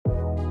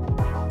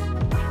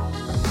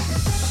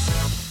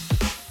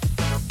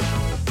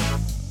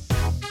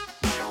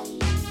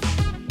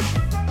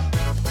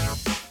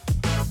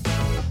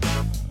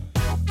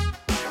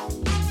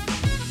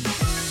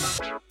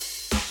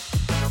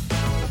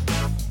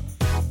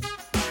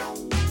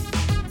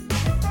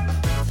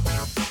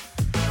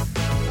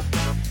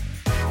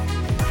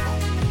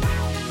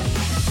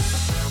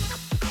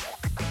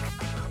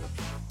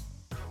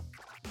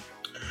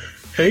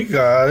Hey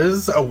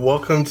guys,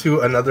 welcome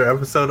to another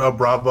episode of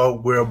Bravo,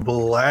 We're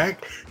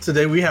Black.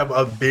 Today we have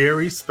a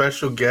very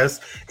special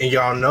guest, and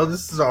y'all know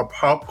this is our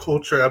pop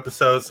culture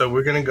episode, so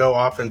we're going to go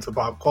off into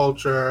pop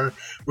culture,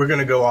 we're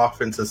going to go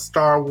off into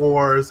Star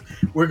Wars,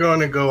 we're going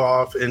to go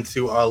off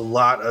into a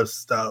lot of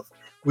stuff.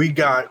 We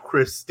got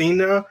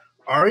Christina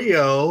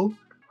Ariel,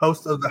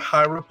 host of the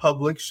High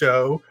Republic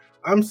show.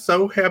 I'm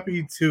so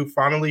happy to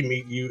finally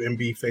meet you and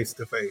be face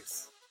to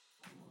face.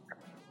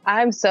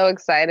 I'm so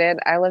excited.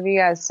 I love you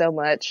guys so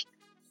much.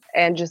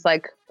 And just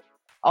like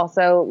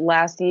also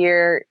last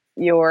year,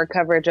 your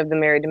coverage of the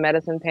Married to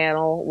Medicine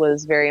panel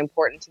was very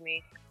important to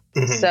me.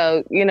 Mm-hmm.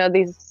 So, you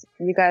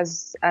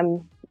guys,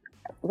 I'm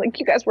like,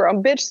 you guys were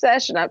on Bitch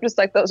Sesh, and I'm just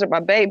like, those are my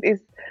babies.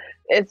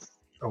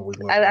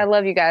 I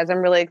love you guys. I'm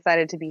really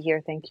excited to be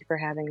here. Thank you for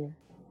having me.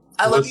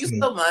 I love you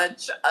so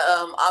much.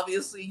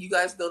 Obviously, you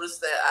guys noticed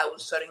that I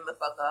was shutting the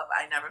fuck up.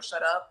 I never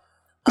shut up.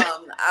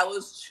 I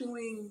was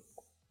chewing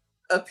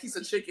a piece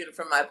of chicken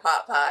from my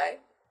pot pie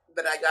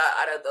that I got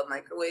out of the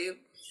microwave,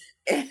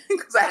 and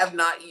because I have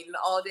not eaten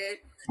all day.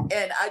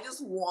 And I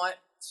just want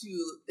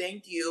to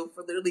thank you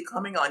for literally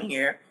coming on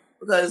here,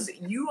 because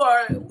you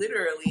are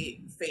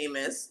literally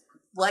famous.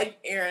 Like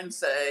Aaron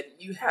said,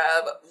 you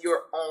have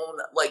your own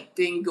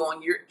thing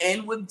going. You're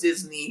in with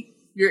Disney.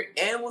 You're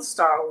in with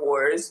Star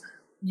Wars.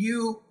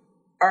 You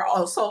are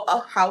also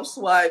a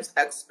Housewives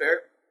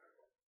expert,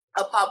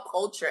 a pop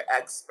culture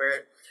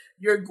expert.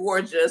 You're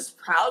gorgeous,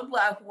 proud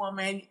Black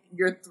woman.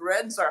 Your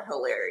threads are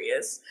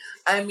hilarious.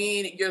 I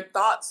mean, your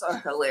thoughts are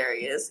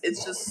hilarious.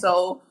 It's just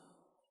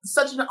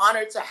such an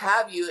honor to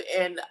have you.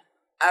 And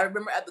I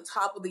remember at the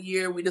top of the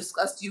year, we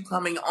discussed you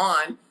coming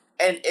on,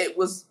 and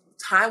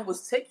time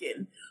was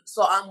ticking.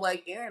 So I'm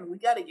like, Aaron, we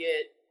got to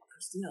get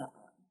Christina on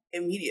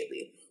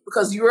immediately,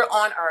 because you were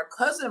on our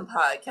cousin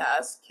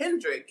podcast,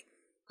 Kendrick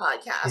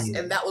podcast.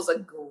 And that was a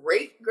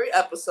great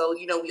episode.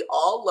 We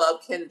all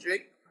love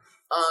Kendrick.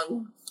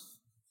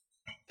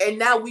 And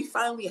now we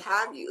finally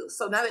have you.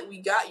 So now that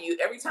we got you,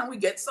 every time we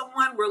get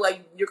someone, we're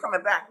like, you're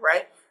coming back,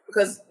 right?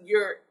 Because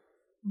you're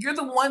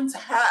the one to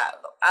have.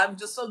 I'm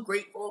just so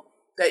grateful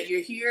that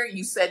you're here.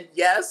 You said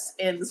yes,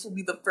 and this will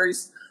be the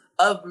first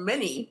of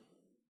many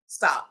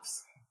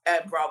stops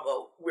at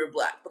Bravo, We're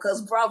Black.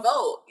 Because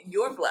Bravo,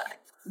 you're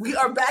Black. We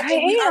are back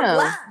and we are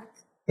Black.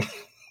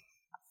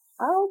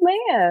 Oh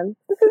man,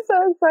 this is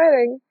so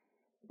exciting.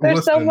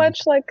 There's so much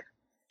joy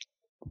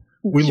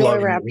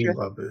rapture. We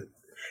love it.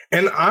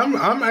 And I'm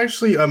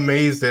actually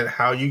amazed at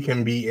how you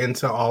can be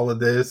into all of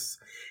this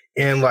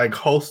and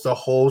host a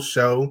whole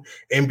show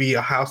and be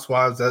a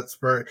Housewives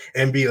expert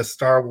and be a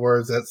Star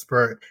Wars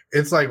expert.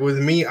 It's like with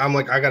me, I'm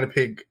like, I gotta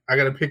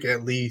pick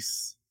at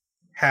least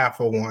half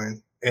of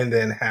one and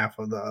then half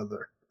of the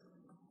other.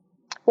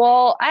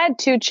 Well, I had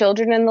 2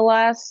 children in the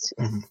last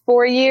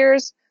 4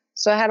 years,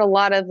 so I had a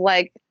lot of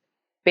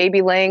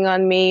baby laying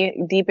on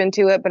me deep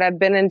into it, but I've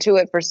been into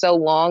it for so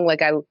long.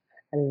 I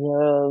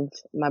love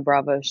my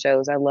Bravo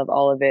shows. I love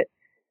all of it.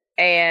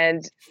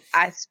 And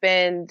I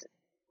spend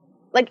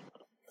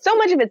so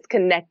much of it's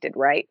connected,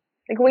 right?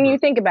 When you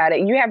think about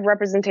it, you have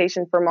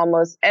representation from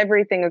almost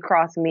everything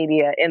across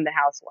media in the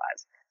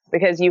Housewives,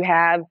 because you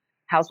have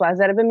housewives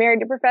that have been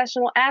married to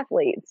professional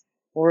athletes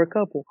or a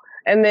couple.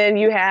 And then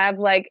you have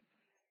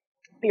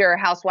your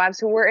housewives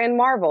who were in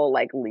Marvel,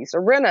 like Lisa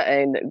Rinna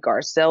and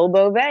Garcelle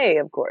Beauvais,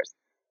 of course.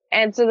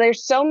 And so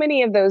there's so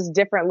many of those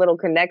different little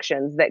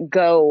connections that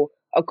go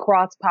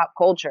across pop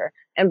culture,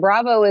 and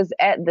Bravo is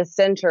at the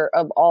center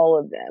of all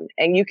of them.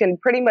 And you can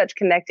pretty much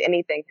connect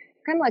anything,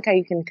 kind of like how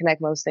you can connect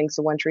most things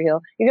to One Tree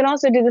Hill. You can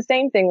also do the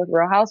same thing with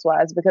Real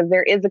Housewives, because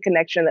there is a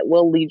connection that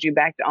will lead you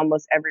back to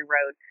almost every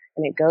road.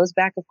 And it goes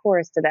back, of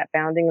course, to that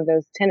founding of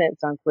those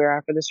tenets on Queer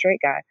Eye for the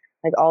Straight Guy,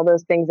 all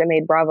those things that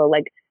made Bravo.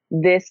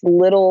 This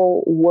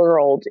little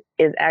world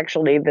is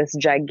actually this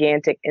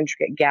gigantic,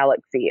 intricate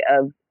galaxy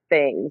of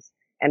things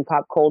and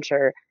pop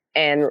culture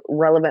and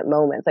relevant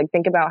moments.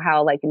 Think about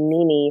how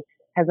Nene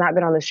has not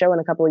been on the show in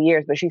a couple of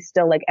years, but she's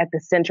still at the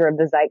center of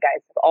the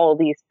zeitgeist of all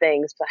these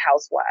things to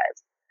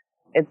Housewives.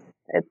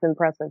 It's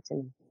impressive to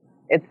me.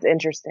 It's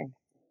interesting.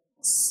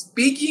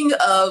 Speaking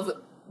of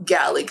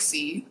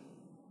galaxy,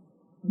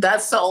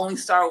 that's the only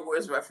Star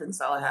Wars reference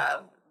I'll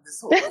have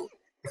this whole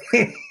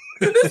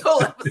this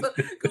whole episode,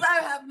 because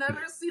I have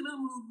never seen a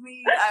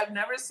movie. I've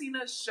never seen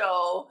a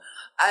show.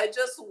 I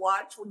just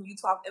watched when you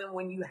talked, and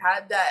when you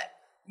had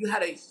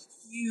a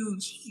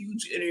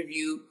huge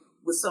interview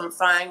with some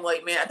fine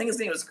white man. I think his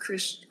name was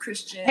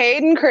Christian.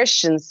 Hayden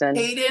Christensen.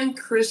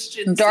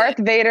 Darth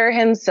Vader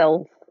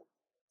himself.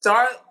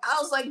 I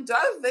was like,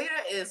 Darth Vader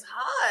is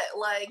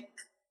hot.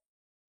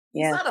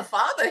 He's not a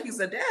father, he's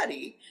a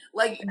daddy.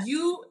 But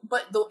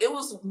it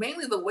was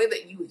mainly the way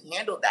that you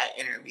handled that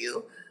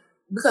interview,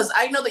 because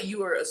I know that you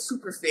were a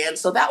super fan.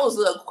 So that was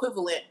the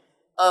equivalent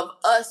of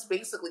us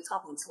basically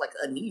talking to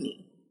a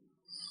Nene.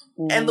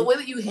 And the way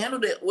that you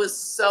handled it was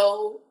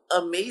so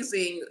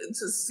amazing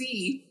to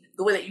see,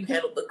 the way that you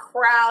handled the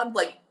crowd,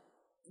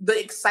 the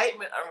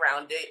excitement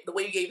around it, the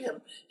way you gave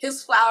him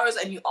his flowers,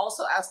 and you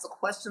also asked the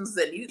questions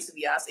that needed to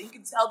be asked. And you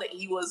could tell that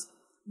he was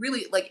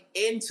really like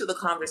into the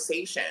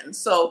conversation.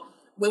 So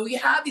when we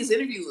have these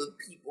interviews with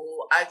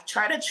people, I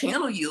try to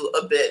channel you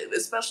a bit,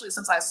 especially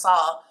since I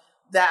saw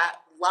that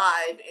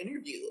live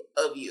interview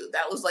of you.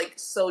 That was like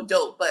so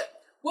dope.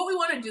 But what we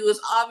want to do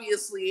is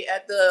obviously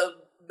at the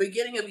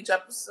beginning of each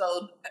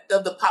episode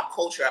of the pop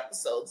culture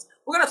episodes,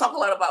 we're going to talk a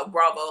lot about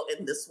Bravo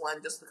in this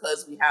one just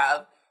because we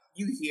have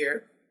you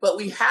here. But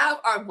we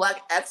have our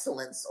Black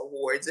Excellence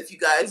Awards. If you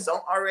guys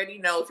don't already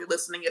know, if you're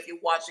listening, if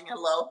you're watching,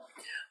 hello.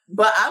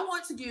 But I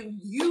want to give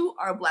you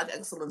our Black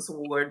Excellence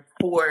Award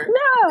for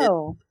this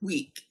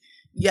week.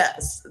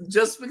 Yes,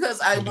 just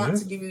because I want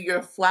to give you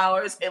your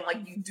flowers, and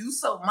like you do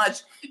so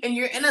much, and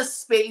you're in a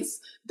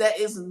space that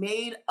is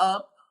made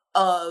up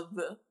of,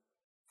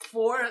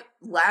 for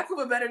lack of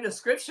a better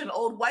description,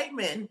 old white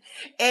men.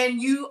 And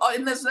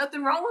there's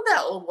nothing wrong with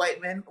that, old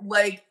white men.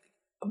 Like,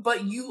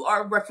 but you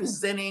are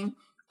representing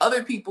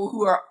other people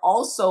who are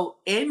also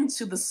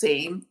into the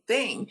same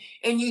thing.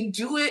 And you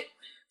do it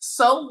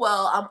so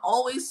well. I'm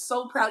always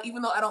so proud,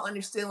 even though I don't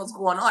understand what's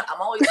going on.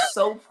 I'm always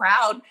so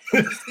proud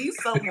to see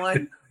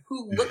someone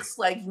who looks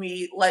like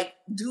me, like,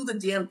 do the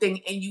damn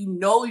thing, and you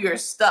know your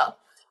stuff.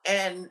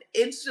 And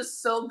it's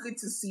just so good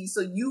to see.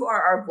 So you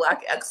are our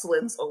Black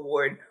Excellence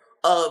Award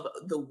of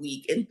the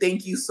week. And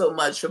thank you so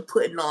much for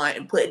putting on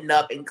and putting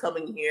up and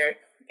coming here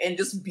and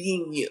just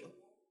being you.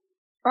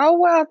 Oh,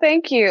 well,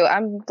 thank you.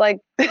 I'm like,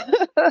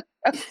 I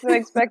wasn't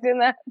expecting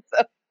that.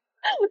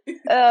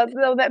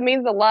 So that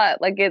means a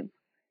lot. Like,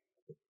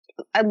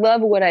 I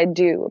love what I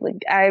do.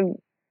 Like,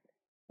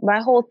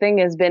 my whole thing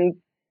has been,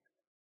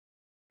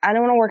 I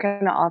don't want to work in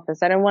an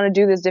office. I don't want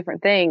to do these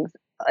different things.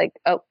 Like,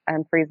 oh,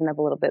 I'm freezing up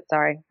a little bit.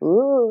 Sorry.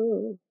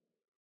 Ooh.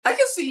 I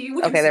can see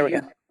you. Okay, there we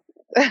go.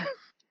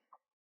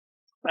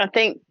 I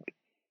think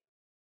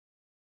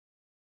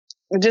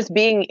just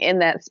being in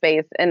that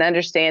space and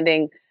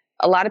understanding,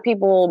 a lot of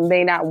people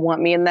may not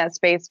want me in that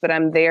space, but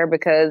I'm there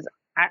because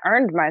I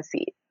earned my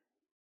seat.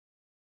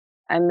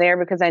 I'm there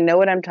because I know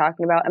what I'm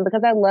talking about and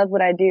because I love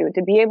what I do.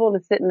 To be able to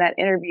sit in that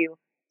interview,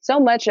 so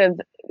much of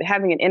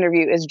having an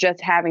interview is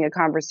just having a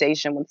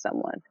conversation with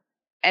someone.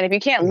 And if you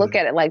can't look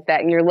at it like that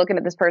and you're looking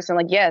at this person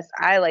like, yes,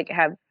 I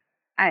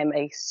am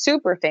a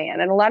super fan.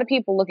 And a lot of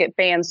people look at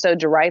fans so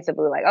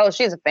derisively, like, oh,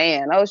 she's a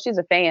fan. Oh, she's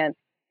a fan.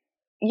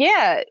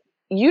 Yeah,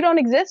 you don't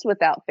exist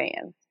without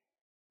fans.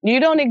 You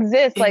don't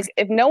exist. Like,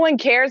 if no one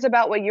cares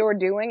about what you're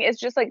doing, it's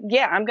just like,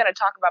 yeah, I'm going to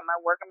talk about my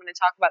work. I'm going to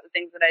talk about the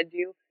things that I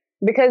do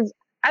because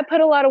I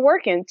put a lot of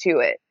work into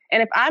it.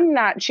 And if I'm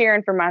not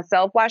cheering for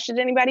myself, why should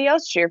anybody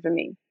else cheer for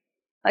me?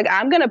 Like,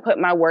 I'm going to put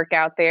my work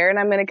out there and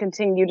I'm going to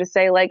continue to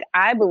say, like,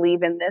 I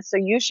believe in this, so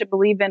you should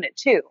believe in it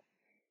too.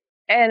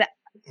 And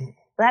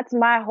that's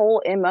my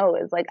whole MO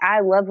is like,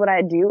 I love what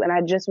I do and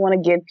I just want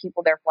to give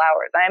people their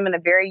flowers. I am in a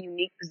very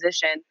unique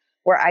position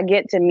where I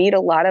get to meet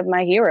a lot of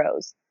my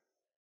heroes.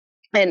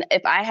 And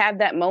if I have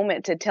that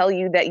moment to tell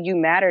you that you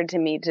matter to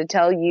me, to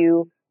tell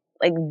you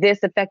like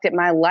this affected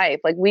my life,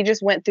 like we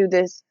just went through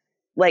this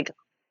like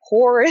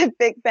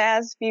horrific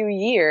past few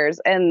years,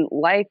 and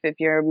life, if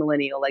you're a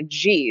millennial, like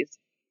geez,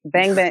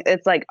 bang, bang,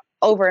 it's like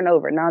over and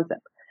over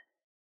nonsense.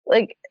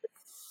 Like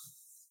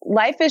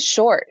life is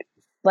short.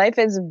 Life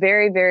is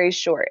very, very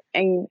short.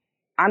 And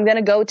I'm going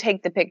to go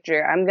take the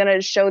picture. I'm going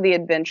to show the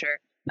adventure.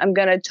 I'm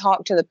going to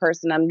talk to the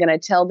person. I'm going to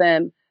tell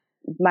them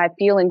my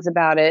feelings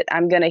about it.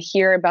 I'm going to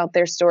hear about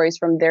their stories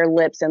from their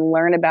lips and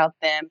learn about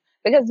them,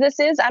 because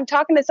I'm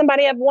talking to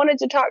somebody I've wanted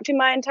to talk to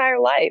my entire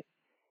life.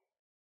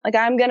 Like,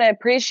 I'm going to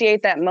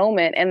appreciate that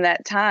moment and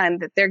that time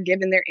that they're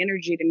giving their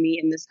energy to me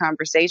in this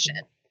conversation.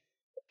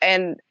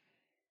 And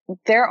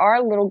there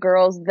are little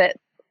girls that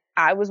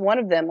I was one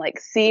of them, like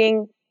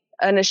seeing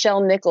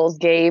Nichelle Nichols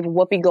gave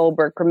Whoopi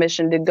Goldberg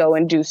permission to go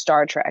and do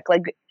Star Trek.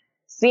 Like,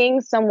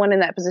 seeing someone in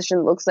that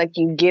position looks like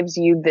you gives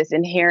you this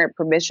inherent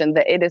permission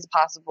that it is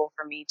possible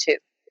for me too.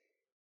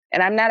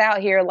 And I'm not out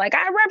here like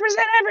I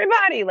represent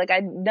everybody. Like, I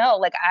know,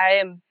 like I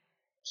am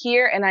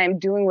here and I am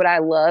doing what I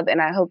love.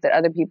 And I hope that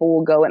other people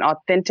will go and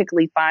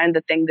authentically find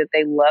the thing that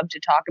they love to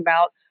talk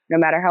about, no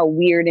matter how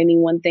weird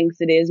anyone thinks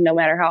it is, no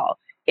matter how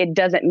it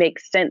doesn't make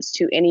sense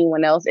to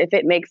anyone else. If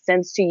it makes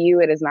sense to you,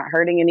 it is not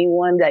hurting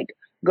anyone. Like,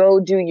 go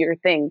do your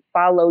thing,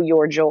 follow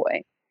your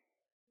joy.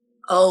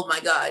 Oh my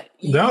God.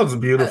 That was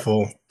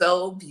beautiful.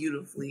 So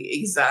beautifully.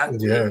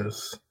 Exactly.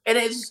 Yes. And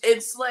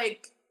it's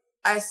like,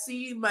 I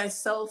see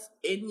myself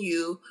in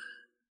you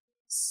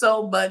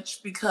so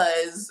much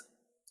because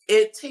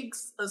it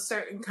takes a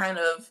certain kind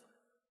of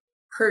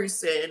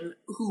person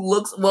who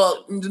looks,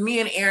 well, me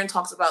and Aaron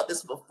talks about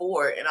this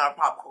before in our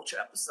pop culture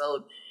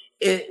episode.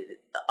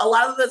 A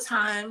lot of the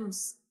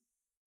times,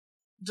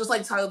 just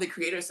like Tyler, the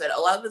Creator, said, a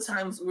lot of the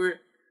times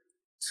we're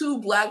too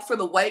black for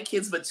the white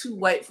kids, but too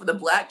white for the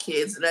black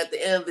kids. And at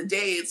the end of the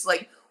day, it's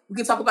like, we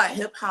can talk about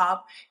hip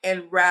hop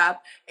and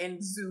rap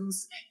and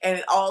Zeus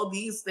and all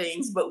these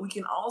things, but we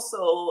can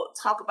also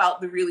talk about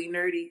the really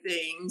nerdy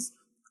things,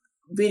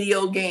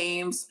 video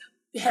games,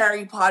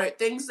 Harry Potter,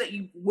 things that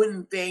you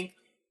wouldn't think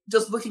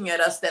just looking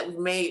at us that we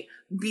may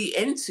be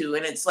into.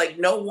 And it's like,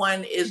 no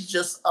one is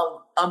just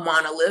a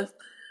monolith.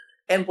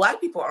 And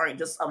Black people aren't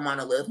just a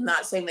monolith.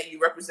 Not saying that you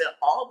represent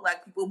all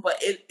Black people, but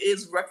it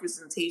is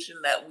representation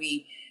that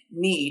we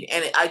need.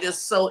 And I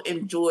just so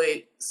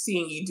enjoyed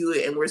seeing you do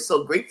it, and we're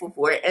so grateful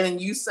for it. And then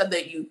you said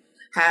that you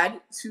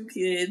had 2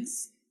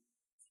 kids,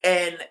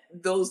 and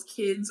those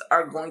kids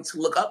are going to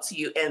look up to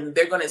you, and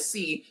they're going to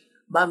see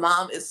my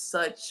mom is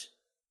such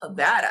a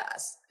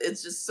badass.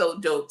 It's just so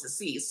dope to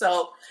see.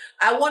 So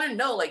I want to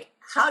know, like,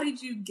 how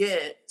did you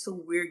get to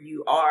where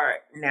you are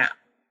now?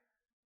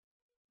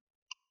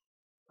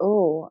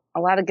 Oh,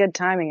 a lot of good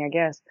timing, I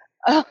guess.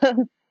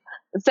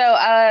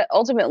 So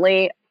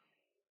ultimately,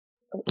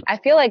 I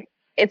feel like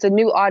it's a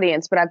new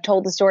audience, but I've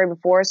told the story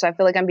before, so I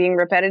feel like I'm being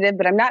repetitive,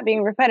 but I'm not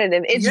being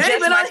repetitive. It's just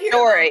my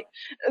story.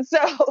 So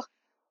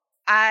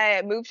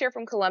I moved here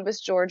from Columbus,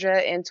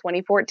 Georgia in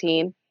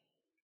 2014.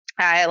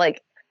 I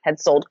like had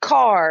sold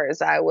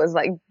cars. I was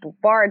like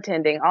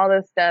bartending, all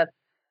this stuff.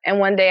 And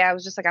one day I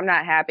was just like, I'm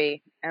not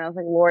happy. And I was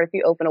like, Lord, if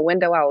you open a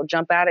window, I will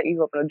jump out it.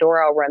 You open a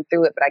door, I'll run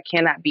through it, but I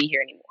cannot be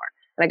here anymore.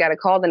 And I got a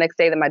call the next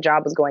day that my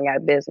job was going out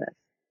of business.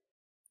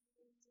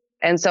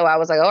 And so I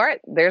was like, all right,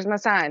 there's my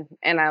sign.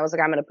 And I was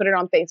like, I'm going to put it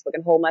on Facebook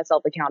and hold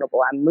myself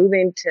accountable. I'm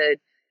moving to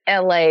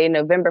LA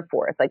November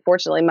 4th. Like,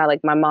 fortunately,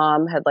 my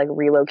mom had like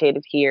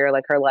relocated here,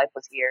 like her life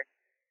was here.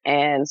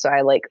 And so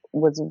I like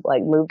was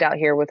like moved out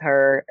here with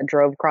her,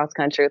 drove cross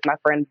country with my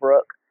friend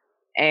Brooke,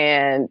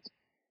 and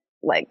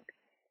like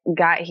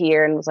got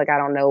here and was like, I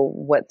don't know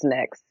what's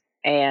next.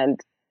 And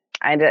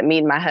I ended up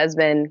meeting my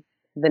husband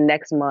the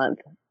next month.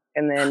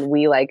 And then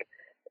we like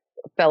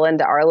fell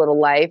into our little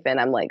life, and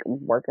I'm like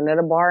working at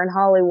a bar in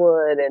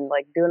Hollywood and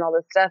like doing all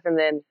this stuff. And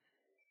then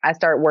I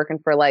started working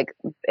for like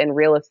in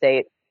real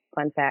estate.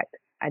 Fun fact,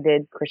 I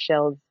did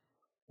Chriselle's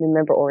new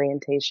member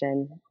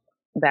orientation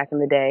back in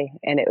the day,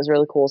 and it was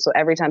really cool. So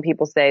every time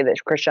people say that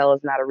Chriselle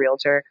is not a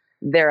realtor,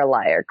 they're a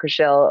liar.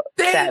 Chriselle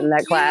sat in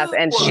that class,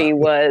 and she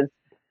was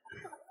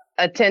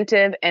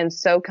attentive and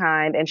so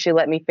kind, and she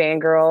let me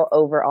fangirl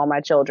over all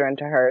my children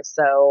to her.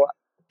 So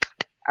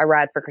I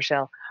ride for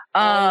Chriselle.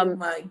 Oh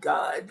my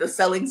God, the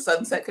Selling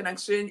Sunset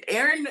connection.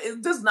 Aaron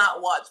does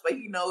not watch, but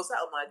he knows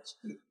how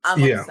much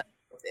I'm obsessed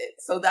with it.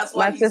 So that's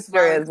why my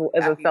sister is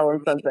a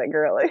Selling Sunset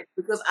girly.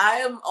 Because I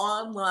am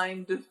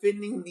online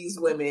defending these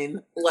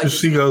women. Like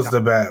she goes to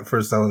bat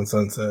for Selling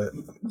Sunset.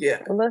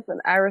 Yeah. Listen,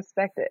 I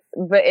respect it.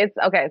 But it's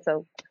okay.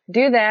 So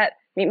do that,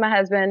 meet my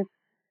husband,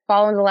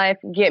 fall into life,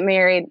 get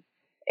married.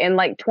 In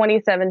like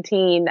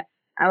 2017,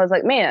 I was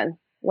like, man,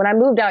 when I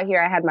moved out here,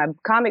 I had my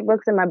comic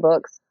books and my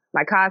books,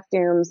 my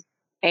costumes,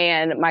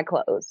 and my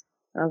clothes.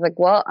 And I was like,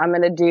 well, I'm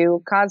going to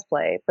do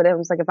cosplay. But it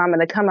was like, if I'm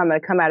going to come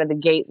out of the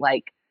gate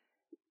like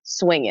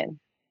swinging.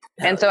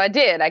 And so I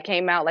did. I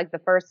came out like the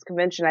first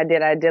convention I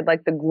did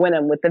like the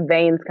Gwynnm with the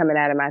veins coming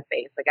out of my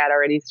face. Like I'd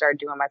already started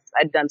doing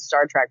I'd done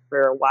Star Trek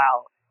for a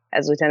while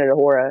as Lieutenant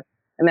Uhura.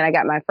 And then I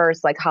got my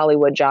first like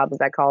Hollywood job, as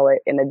I call it,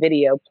 in a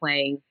video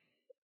playing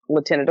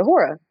Lieutenant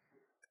Uhura.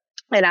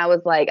 And I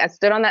was like, I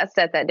stood on that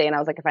set that day and I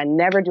was like, if I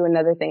never do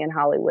another thing in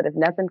Hollywood, if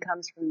nothing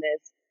comes from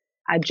this,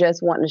 I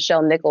just want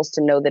Nichelle Nichols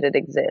to know that it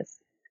exists.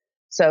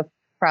 So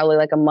probably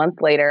like a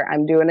month later,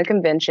 I'm doing a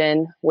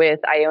convention with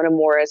Iona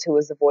Morris, who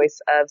was the voice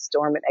of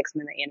Storm in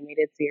X-Men the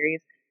animated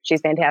series.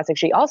 She's fantastic.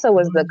 She also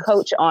was the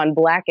coach on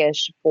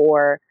Blackish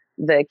for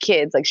the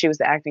kids. Like she was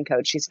the acting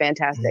coach. She's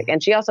fantastic.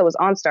 And she also was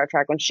on Star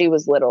Trek when she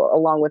was little,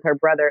 along with her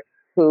brother,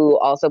 who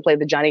also played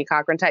the Johnny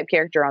Cochran type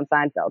character on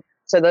Seinfeld.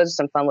 So those are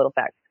some fun little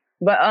facts.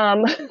 But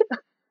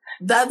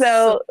that's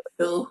so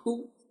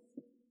cool.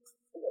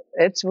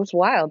 It was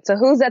wild. So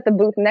who's at the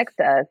booth next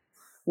to us?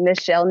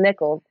 Nichelle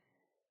Nichols.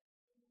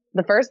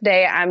 The first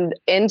day I'm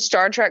in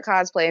Star Trek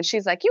cosplay, and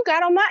she's like, you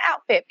got on my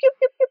outfit. Pew,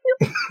 pew,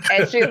 pew, pew.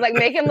 And she was like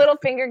making little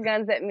finger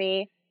guns at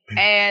me.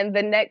 And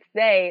the next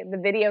day the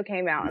video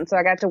came out. And so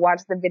I got to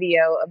watch the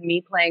video of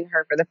me playing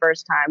her for the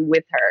first time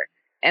with her.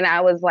 And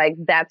I was like,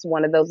 that's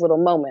one of those little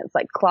moments,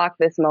 like clock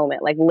this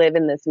moment, like live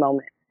in this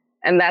moment.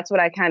 And that's what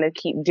I kind of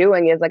keep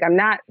doing is like, I'm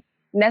not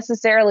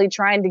necessarily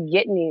trying to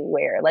get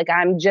anywhere. Like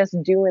I'm just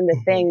doing the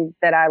thing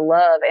that I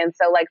love. And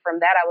so like from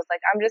that, I was like,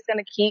 I'm just going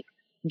to keep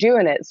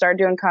doing it. Start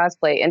doing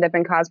cosplay, end up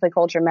in Cosplay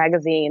Culture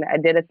magazine. I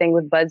did a thing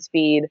with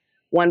BuzzFeed.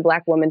 One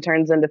Black woman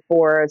turns into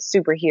 4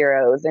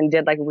 superheroes, and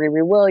did like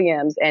Riri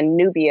Williams and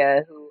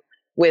Nubia, who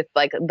with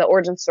like the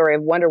origin story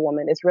of Wonder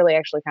Woman. It's really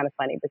actually kind of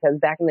funny because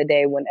back in the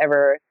day,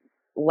 whenever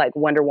like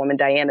Wonder Woman,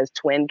 Diana's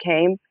twin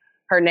came,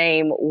 her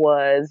name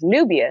was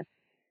Nubia.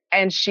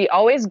 And she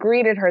always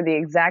greeted her the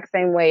exact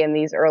same way in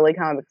these early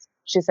comics.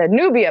 She said,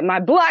 Nubia, my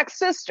Black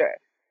sister.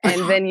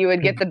 And then you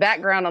would get the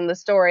background on the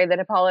story that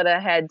Hippolyta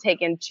had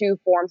taken 2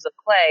 forms of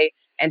clay,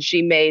 and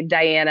she made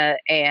Diana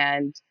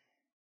and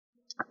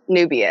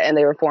Nubia, and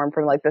they were formed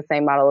from like the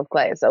same model of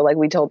clay. So like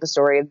we told the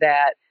story of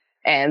that,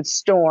 and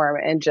Storm,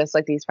 and just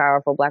like these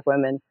powerful Black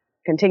women.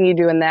 Continue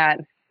doing that,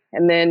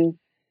 and then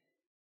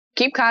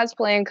keep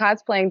cosplaying.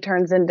 Cosplaying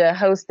turns into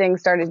hosting,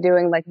 started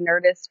doing like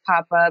Nerdist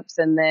pop-ups,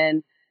 and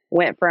then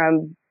went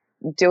from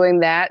doing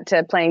that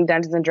to playing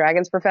Dungeons and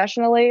Dragons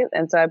professionally.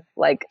 And so I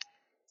like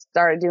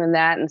started doing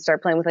that and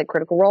started playing with like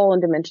Critical Role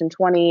and Dimension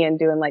 20 and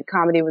doing like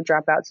comedy with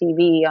Dropout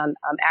TV on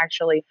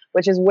Actually,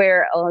 which is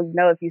where I don't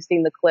know if you've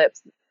seen the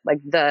clips, like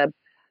the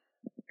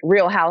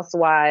Real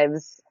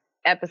Housewives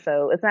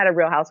episode. It's not a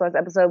Real Housewives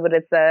episode, but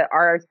it's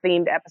our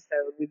themed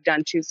episode. We've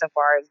done 2 so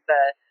far as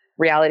the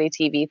reality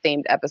TV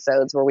themed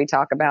episodes where we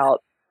talk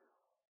about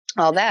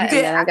all that.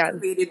 You get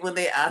activated when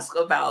they ask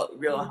about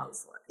Real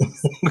Housewives.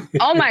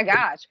 Oh my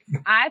gosh.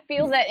 I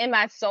feel that in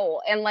my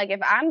soul. And like, if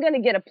I'm going to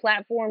get a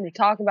platform to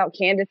talk about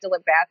Candace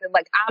Dillard Bassett,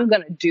 like I'm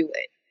going to do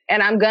it.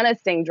 And I'm going to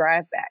sing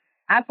Drive Back.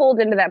 I pulled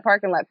into that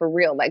parking lot for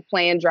real, like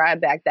playing Drive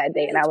Back that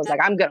day. And I was like,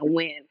 I'm going to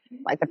win.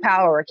 Like the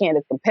power of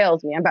Candace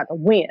compels me. I'm about to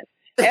win.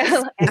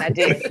 And I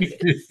did.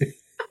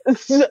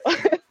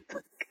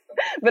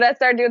 But I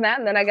started doing that.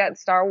 And then I got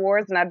Star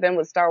Wars. And I've been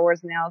with Star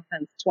Wars now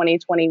since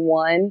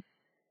 2021.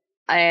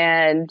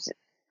 And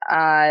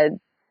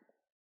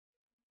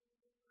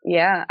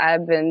yeah,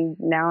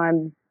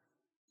 I'm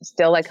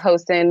still like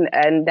hosting,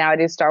 and now I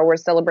do Star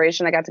Wars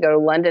Celebration. I got to go to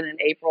London in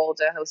April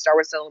to host Star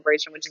Wars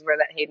Celebration, which is where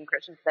that Hayden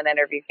Christensen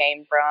interview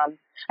came from.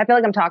 I feel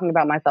like I'm talking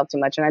about myself too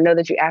much, and I know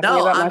that you asked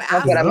me about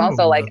myself, but I'm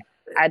also like,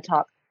 I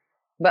talk.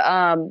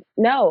 But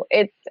no,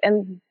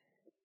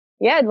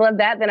 yeah, I love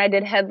that. Then I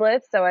did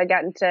Headless, so I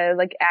got into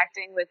like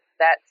acting with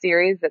that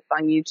series that's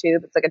on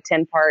YouTube. It's like a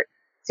 10-part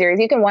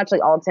series. You can watch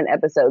like all 10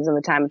 episodes in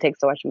the time it takes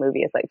to watch a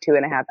movie. It's like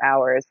 2.5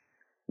 hours.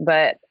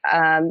 But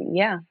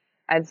yeah,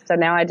 so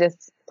now I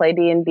just play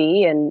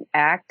D&D and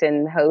act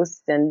and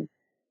host, and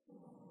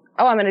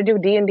I'm going to do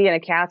D&D in a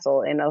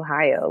castle in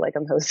Ohio. Like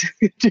I'm hosting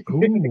D&D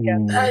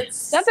in a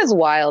castle. That is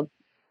wild.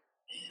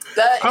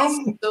 That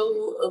is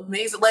so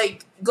amazing.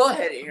 Like, go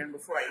ahead, Aaron,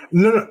 before I...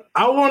 No,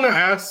 I want to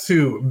ask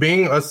too,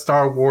 being a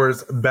Star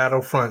Wars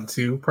Battlefront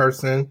 2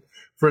 person,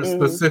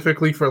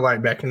 specifically for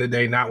like back in the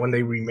day, not when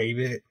they remade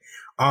it.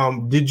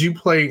 Did you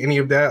play any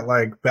of that,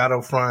 like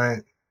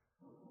Battlefront?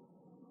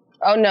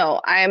 Oh no,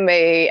 I am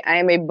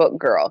a book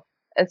girl.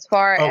 As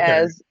far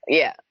as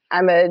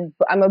I'm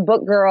a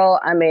book girl.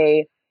 I'm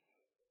a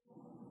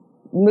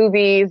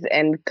movies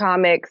and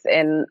comics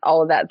and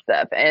all of that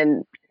stuff.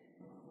 And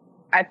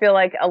I feel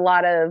like a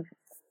lot of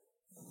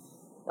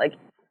like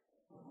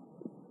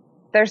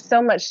there's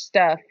so much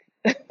stuff.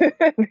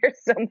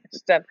 There's so much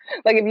stuff.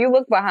 Like if you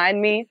look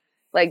behind me,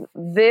 like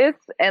this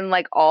and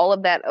like all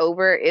of that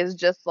over is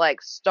just like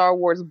Star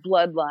Wars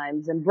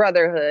Bloodlines and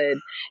Brotherhood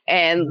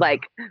and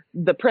like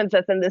The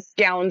Princess and the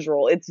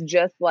Scoundrel. It's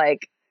just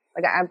like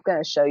I'm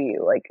gonna show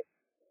you. Like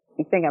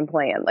you think I'm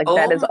playing? Like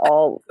that is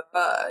all.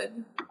 God.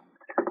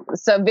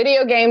 So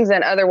video games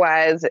and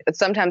otherwise,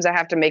 sometimes I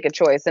have to make a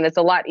choice, and it's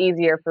a lot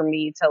easier for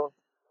me to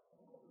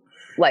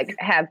like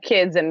have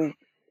kids and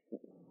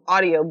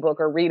audiobook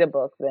or read a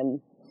book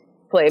than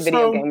play a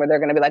video game where they're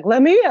going to be like,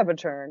 let me have a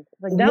turn.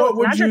 Like, no, it's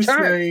not your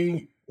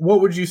turn.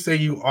 What would you say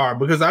you are?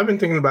 Because I've been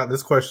thinking about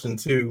this question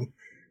too.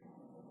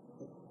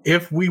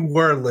 If we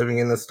were living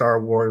in the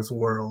Star Wars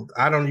world,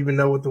 I don't even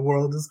know what the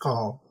world is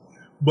called,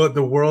 but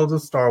the world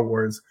of Star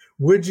Wars,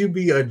 would you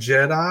be a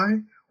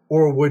Jedi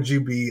or would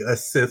you be a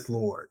Sith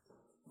Lord?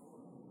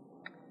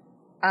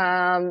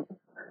 Oh,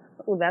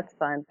 that's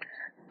fun.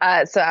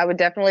 So I would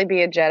definitely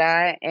be a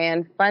Jedi.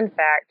 And fun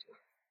fact,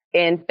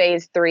 in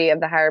Phase 3 of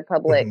the High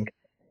Republic,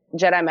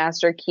 Jedi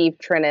Master Keith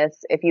Trennis,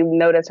 if you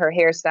notice her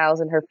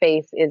hairstyles and her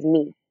face is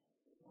me.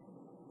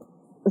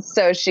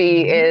 So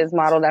she is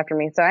modeled after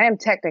me. So I am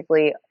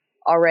technically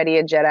already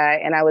a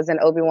Jedi, and I was in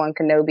Obi-Wan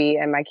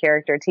Kenobi and my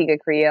character Tiga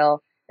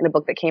Creel in a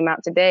book that came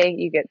out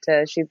today.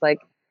 She's like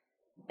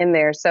in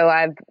there. So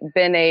I've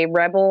been a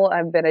rebel.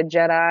 I've been a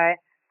Jedi.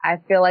 I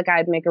feel like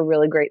I'd make a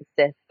really great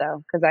Sith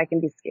though, because I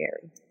can be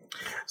scary.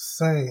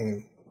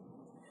 Same.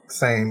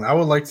 I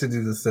would like to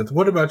do the Sith.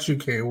 What about you,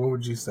 Kay? What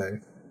would you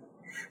say?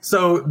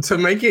 So to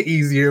make it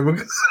easier,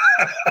 because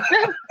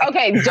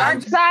okay,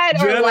 dark side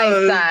or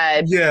light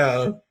side?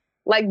 Yeah.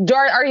 Like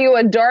are you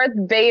a Darth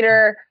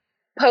Vader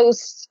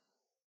post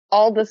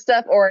all the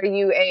stuff, or are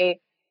you a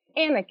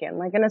Anakin,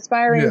 like an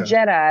aspiring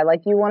Jedi,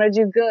 like you want to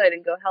do good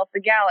and go help the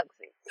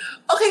galaxy?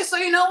 Okay, so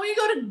you know when you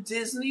go to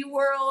Disney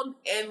World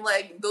and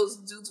like those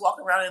dudes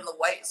walking around in the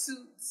white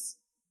suits?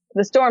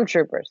 The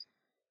stormtroopers.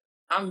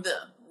 I'm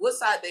them. What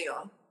side they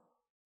on?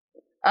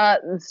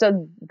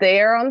 So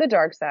they're on the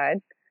dark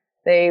side.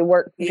 They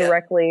work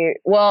directly.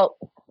 Well,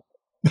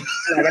 I'm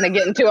not gonna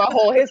get into a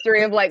whole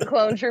history of like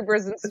clone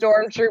troopers and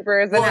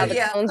stormtroopers and how the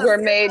clones were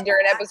made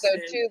during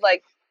episode 2.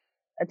 Like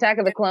Attack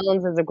of the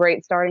Clones is a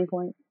great starting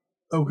point.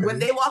 Okay. When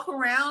they walk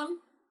around,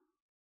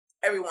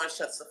 everyone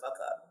shuts the fuck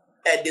up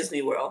at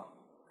Disney World.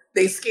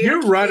 They scare.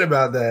 You're right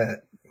about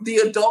that. The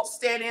adults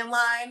stand in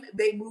line.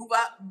 They move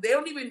up. They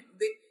don't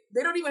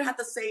even have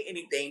to say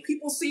anything.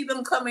 People see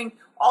them coming.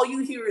 All you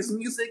hear is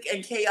music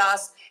and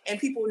chaos, and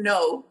people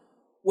know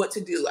what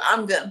to do.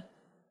 I'm them.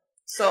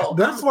 So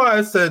that's why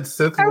I said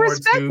Sith Lord. I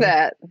respect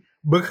that.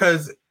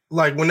 Because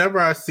like whenever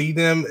I see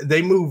them,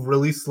 they move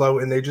really slow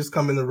and they just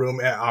come in the room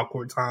at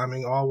awkward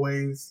timing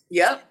always.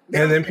 Yep.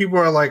 And then people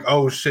are like,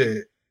 oh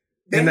shit.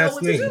 They and know that's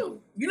what me. to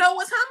do. You know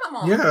what time I'm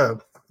on.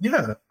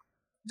 Yeah.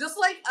 Just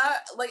like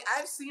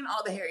I've seen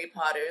all the Harry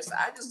Potters.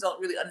 I just don't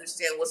really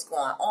understand what's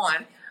going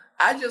on.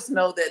 I just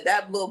know that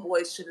that little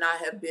boy should not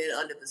have been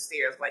under the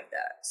stairs like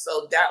that.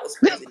 So that was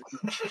crazy.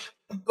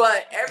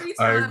 But every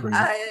I time agree.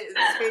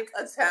 I take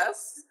a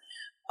test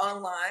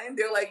online,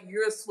 they're like,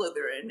 "You're a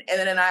Slytherin," and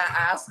then I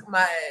ask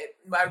my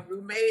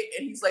roommate,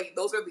 and he's like,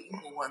 "Those are the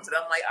evil ones," and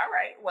I'm like, "All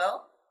right,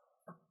 well,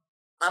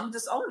 I'm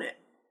just own it."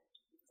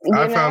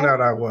 I found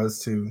out I was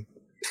too.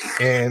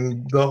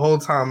 And the whole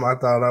time I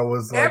thought I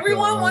was like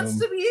everyone wants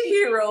to be a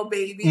hero,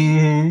 baby.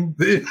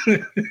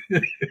 Mm-hmm.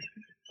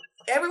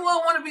 Everyone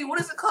want to be, what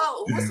is it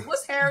called?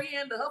 What's Harry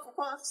and the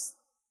Hufflepuffs?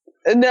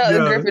 No, yeah.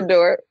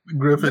 Gryffindor.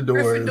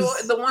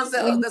 Gryffindor. The ones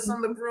that's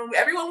on the broom.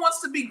 Everyone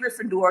wants to be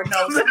Gryffindor.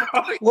 No, some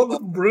on the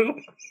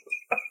broom.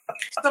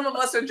 Some of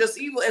us are just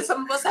evil, and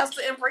some of us have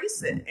to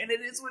embrace it, and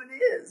it is what it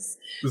is.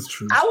 It's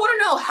true. I want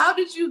to know, how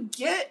did you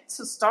get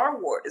to Star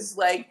Wars?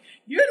 Like,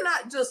 you're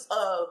not just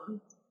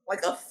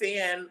like a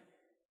fan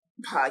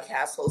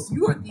podcast host.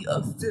 You are the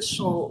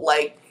official,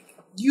 like,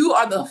 you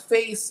are the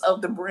face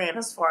of the brand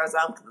as far as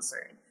I'm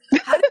concerned.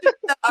 How did you get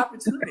that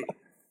opportunity?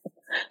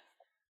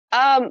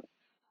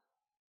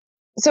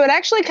 So it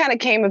actually kind of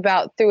came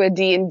about through a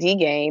D&D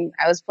game.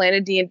 I was playing a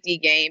D&D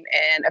game,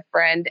 and a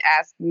friend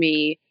asked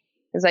me,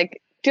 he's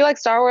like, "Do you like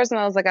Star Wars?" And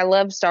I was like, "I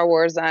love Star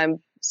Wars. I'm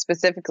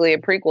specifically a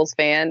prequels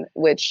fan,"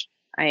 which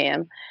I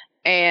am.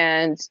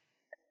 And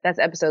that's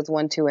episodes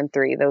 1, 2, and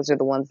 3. Those are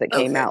the ones that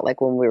came out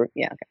like when we were,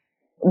 yeah. Okay.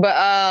 But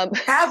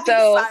have these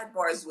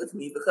sidebars with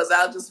me, because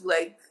I'll just be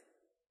like,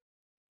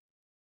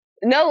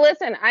 no,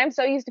 listen, I'm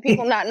so used to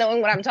people not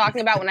knowing what I'm talking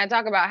about when I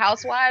talk about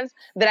Housewives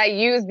that I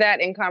use that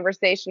in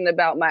conversation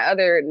about my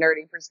other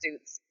nerdy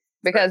pursuits,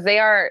 because they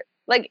are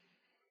like,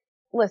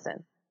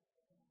 listen,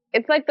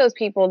 it's like those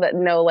people that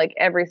know like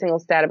every single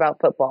stat about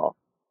football.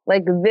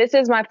 Like, this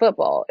is my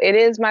football. It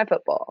is my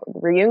football.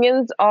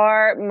 Reunions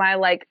are my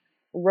like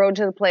road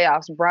to the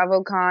playoffs.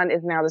 BravoCon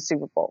is now the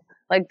Super Bowl.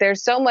 Like,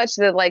 there's so much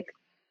that like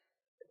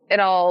it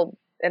all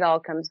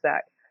comes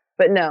back.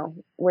 But no,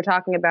 we're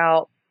talking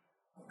about,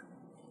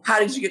 how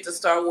did you get to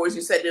Star Wars?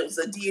 You said it was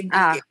a D&D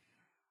game.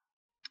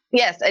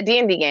 Yes, a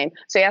D&D game.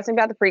 So he asked me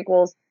about the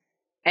prequels,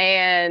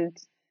 and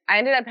I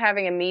ended up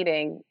having a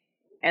meeting,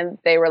 and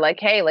they were like,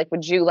 "Hey, like,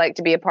 would you like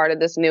to be a part of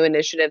this new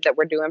initiative that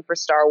we're doing for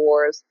Star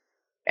Wars?"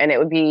 And it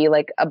would be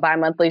like a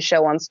bi-monthly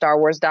show on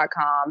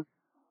StarWars.com.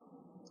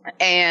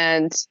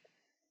 And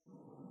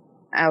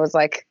I was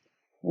like,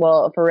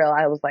 well, for real,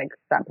 I was like,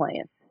 stop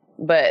playing.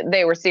 But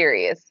they were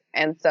serious.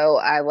 And so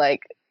I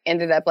like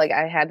ended up like,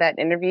 I had that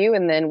interview,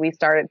 and then we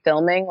started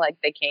filming. Like,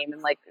 they came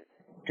and like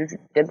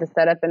did the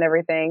setup and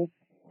everything.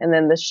 And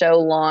then the show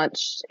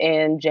launched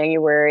in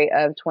January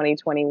of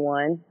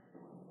 2021.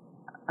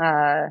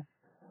 It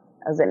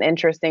was an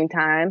interesting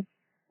time,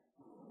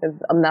 because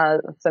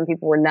some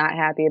people were not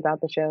happy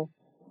about the show.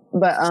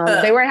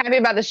 But they weren't happy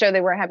about the show.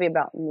 They weren't happy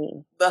about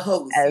me. The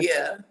host,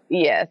 yeah.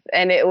 Yes.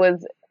 And it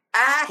was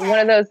one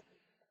of those.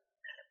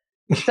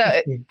 So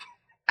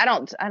I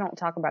don't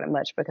talk about it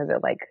much, because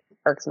it like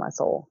irks my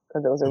soul,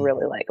 because it was a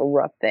really like a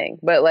rough thing.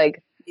 But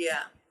like,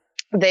 yeah,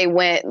 they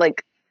went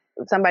like,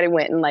 somebody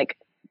went and like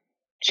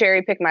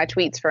cherry picked my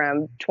tweets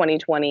from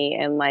 2020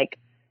 and like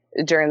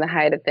during the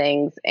height of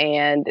things,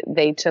 and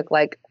they took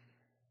like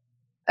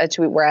a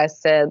tweet where I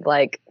said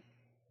like,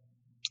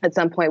 at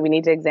some point we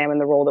need to examine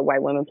the role that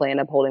white women play in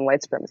upholding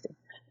white supremacy,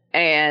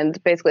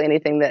 and basically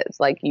anything that's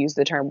like used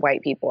the term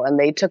white people. And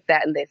they took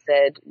that and they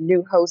said,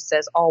 "New host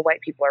says all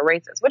white people are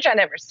racist," which I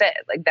never said.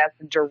 Like, that's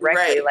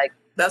directly like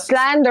that's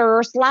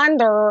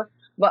slander.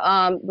 But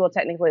well,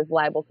 technically it's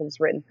libel because it's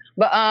written.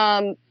 But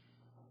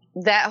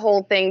that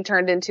whole thing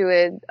turned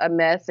into a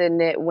mess,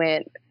 and it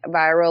went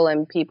viral,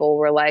 and people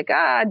were like,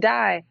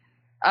 die.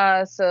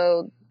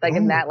 So like,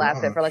 and that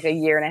lasted for like a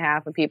year and a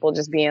half of people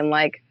just being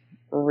like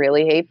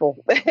really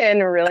hateful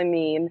and really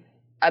mean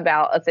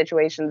about a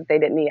situation that they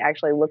didn't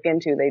actually look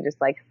into. They just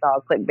like saw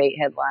a clickbait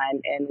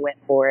headline and went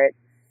for it,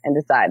 and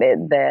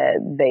decided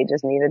that they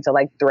just needed to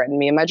like threaten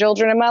me and my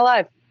children in my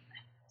life.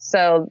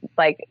 So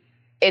like,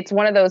 it's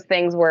one of those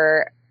things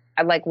where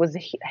I like was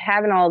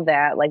having all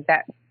that. Like,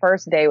 that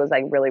first day was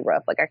like really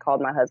rough. Like, I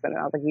called my husband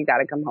and I was like, "You got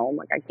to come home.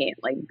 Like, I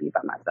can't like be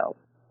by myself."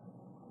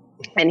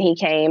 And he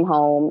came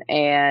home,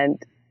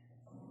 and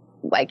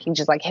like, he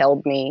just like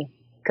held me,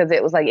 because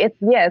it was like, it's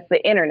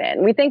the internet.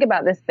 And we think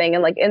about this thing,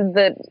 and like in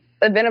the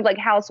event of like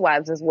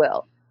Housewives as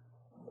well,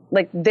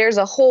 like there's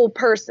a whole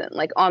person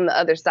like on the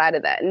other side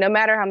of that. And no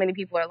matter how many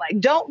people are like,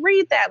 "Don't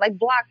read that, like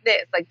block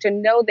this," like, to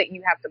know that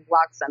you have to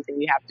block something,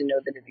 you have to know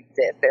that it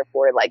exists,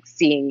 therefore like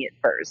seeing it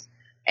first.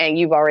 And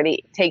you've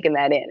already taken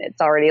that in. It's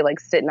already like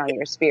sitting on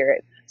your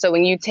spirit. So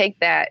when you take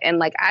that, and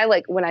like,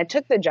 when I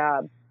took the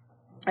job,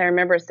 I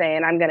remember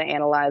saying, I'm going to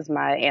analyze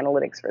my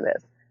analytics for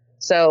this.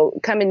 So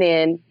coming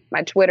in,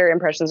 my Twitter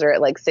impressions are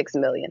at like 6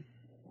 million.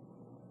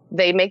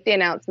 They make the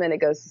announcement, it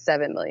goes to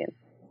 7 million.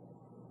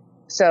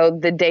 So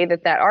the day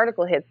that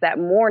article hits, that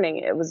morning,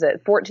 it was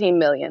at 14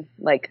 million.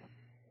 Like,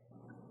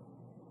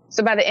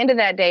 so by the end of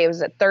that day, it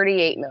was at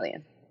 38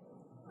 million.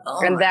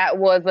 And that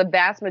was the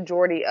vast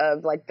majority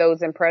of like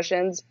those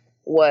impressions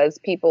was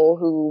people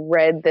who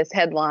read this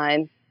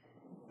headline,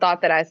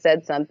 thought that I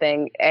said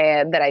something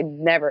and that I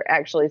never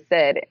actually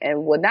said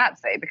and would not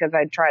say, because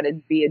I try to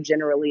be a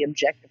generally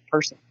objective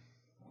person.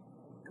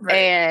 Right.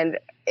 And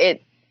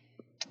it,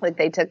 like,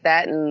 they took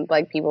that and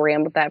like people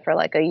ran with that for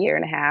like a year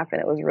and a half,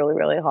 and it was really,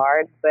 really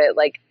hard. But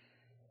like,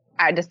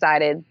 I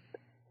decided,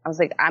 I was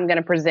like, I'm going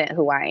to present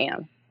who I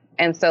am.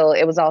 And so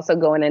it was also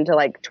going into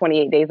like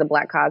 28 days of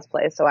Black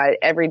cosplay. So I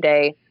every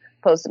day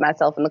posted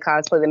myself in the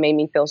cosplay that made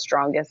me feel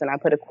strongest, and I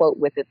put a quote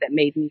with it that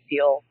made me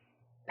feel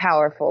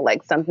powerful,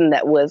 like something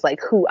that was like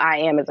who I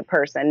am as a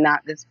person, not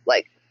this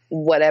like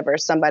whatever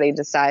somebody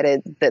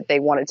decided that they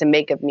wanted to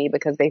make of me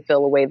because they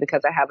feel a way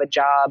because I have a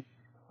job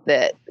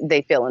that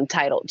they feel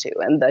entitled to,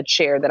 and the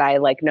chair that I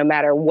like, no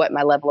matter what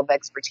my level of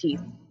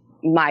expertise,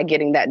 my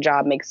getting that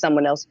job makes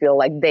someone else feel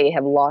like they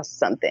have lost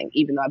something,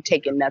 even though I've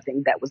taken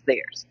nothing that was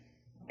theirs.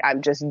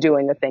 I'm just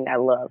doing the thing I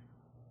love.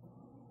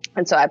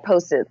 And so I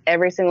posted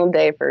every single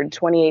day for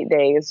 28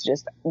 days,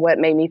 just what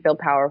made me feel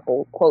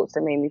powerful, quotes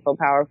that made me feel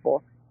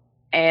powerful.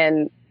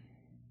 And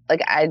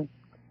like, I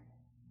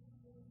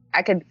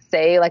could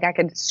say, like, I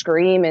could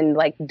scream and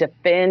like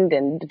defend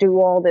and do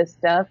all this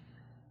stuff.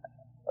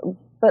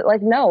 But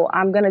like, no,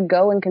 I'm going to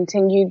go and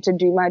continue to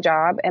do my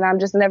job. And I'm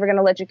just never going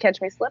to let you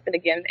catch me slipping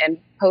again. And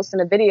posting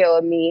a video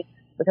of me,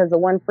 because the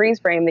one freeze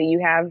frame that you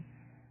have,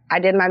 I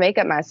did my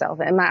makeup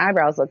myself and my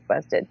eyebrows look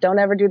busted. Don't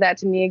ever do that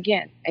to me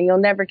again. And you'll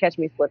never catch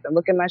me slipping.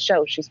 Look at my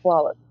show. She's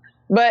flawless.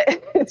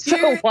 But it's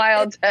so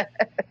wild.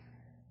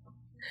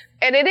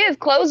 And it is.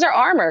 Clothes are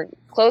armor.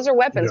 Clothes are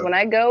weapons. Yeah. When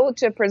I go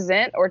to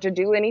present or to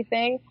do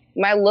anything,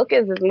 my look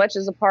is as much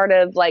as a part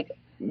of like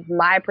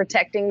my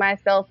protecting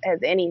myself as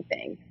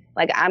anything.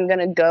 Like, I'm going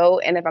to go,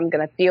 and if I'm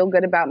going to feel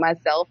good about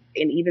myself,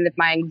 and even if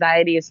my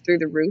anxiety is through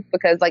the roof,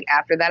 because like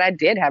after that, I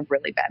did have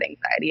really bad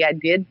anxiety. I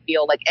did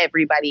feel like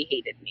everybody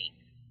hated me,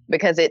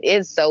 because it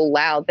is so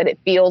loud that it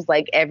feels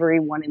like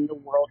everyone in the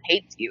world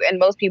hates you. And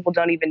most people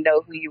don't even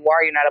know who you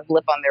are. You're not a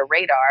blip on their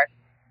radar.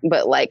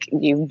 But like,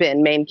 you've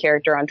been main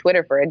character on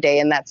Twitter for a day,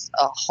 and that's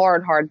a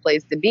hard, hard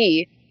place to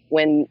be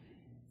when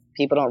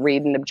people don't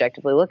read and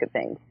objectively look at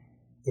things.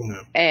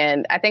 Yeah.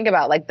 And I think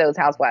about like those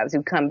housewives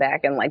who come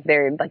back and like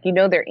they're like, you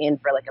know, they're in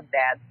for like a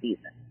bad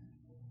season,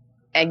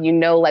 and you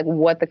know like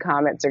what the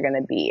comments are going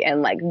to be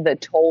and like the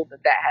toll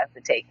that that has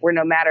to take, where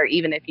no matter,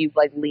 even if you've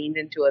like leaned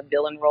into a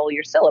villain role,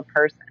 you're still a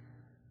person.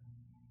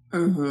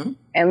 Mm-hmm.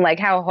 And like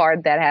how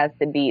hard that has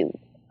to be,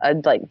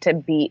 like to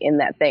be in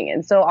that thing.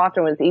 And so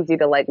often it's easy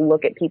to like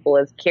look at people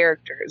as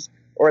characters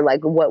or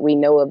like what we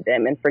know of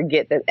them and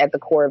forget that at the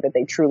core of it,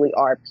 they truly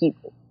are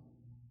people.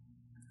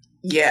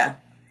 Yeah,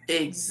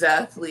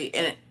 exactly.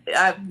 And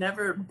I've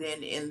never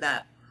been in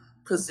that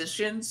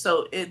position.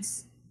 So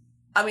it's,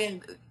 I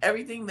mean,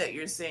 everything that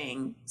you're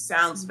saying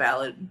sounds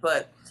valid,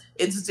 but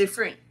it's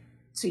different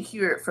to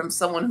hear it from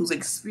someone who's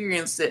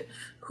experienced it,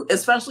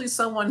 especially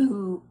someone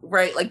who,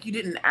 right, like you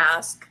didn't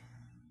ask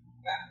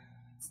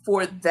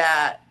for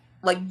that.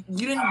 Like,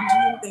 you didn't do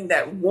anything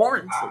that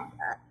warranted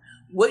that.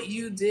 What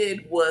you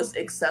did was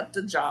accept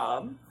a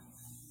job.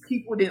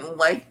 People didn't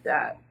like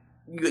that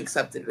you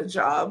accepted a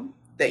job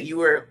that you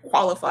were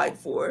qualified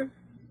for.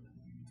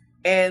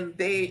 And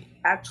they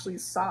actually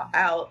sought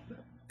out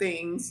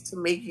things to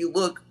make you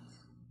look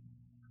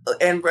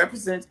and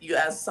represent you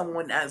as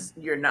someone as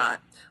you're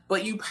not.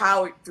 But you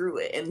powered through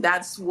it. And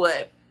that's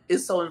what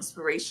is so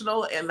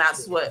inspirational. And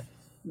that's what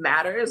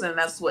matters. And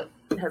that's what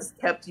has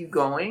kept you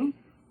going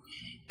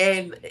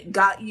and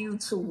got you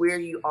to where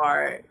you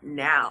are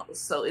now.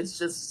 So it's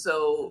just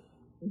so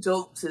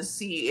dope to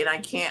see. And I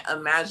can't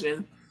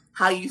imagine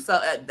how you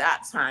felt at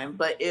that time.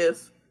 But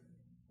if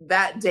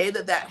that day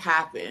that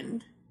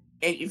happened,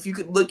 and if you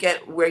could look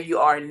at where you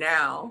are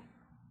now,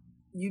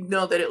 you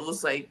know that it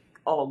was like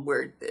all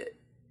worth it.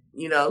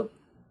 You know,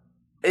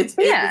 it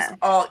was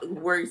all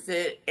worth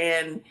it,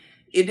 and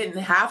it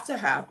didn't have to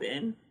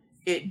happen.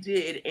 It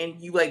did,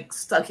 and you like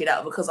stuck it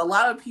out, because a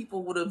lot of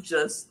people would have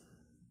just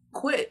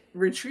quit,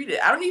 retreated.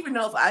 I don't even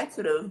know if I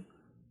could have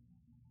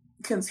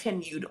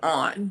continued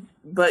on,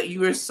 but you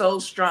were so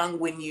strong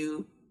when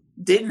you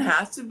didn't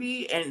have to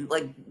be, and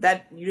like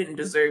that, you didn't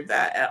deserve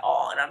that at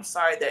all. And I'm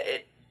sorry that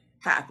it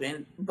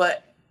happened,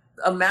 but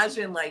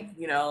imagine like,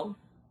 you know,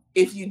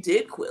 if you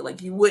did quit,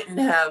 like you wouldn't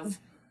have,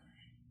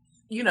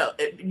 you know,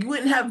 you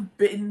wouldn't have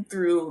been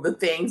through the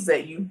things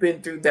that you've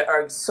been through that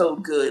are so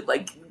good,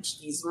 like reach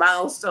these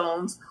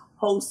milestones,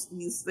 host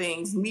these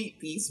things, meet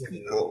these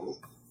people.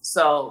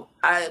 So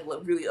I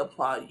really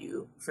applaud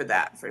you for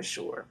that, for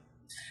sure.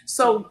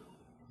 So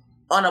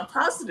on a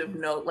positive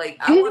note, like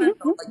I want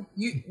to know, like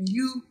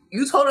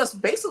you told us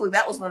basically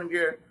that was one of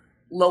your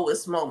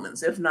lowest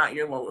moments, if not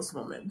your lowest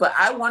moment. But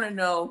I want to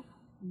know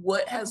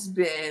what has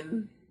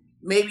been,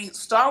 maybe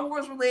Star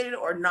Wars related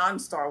or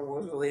non-Star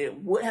Wars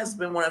related, what has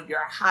been one of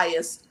your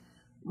highest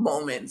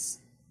moments,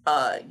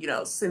 you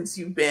know, since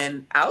you've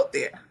been out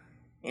there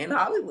in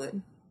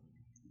Hollywood?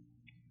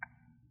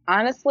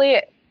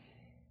 Honestly,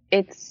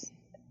 it's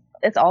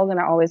all going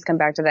to always come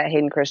back to that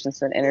Hayden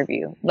Christensen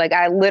interview. Like,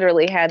 I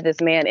literally had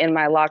this man in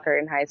my locker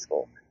in high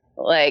school.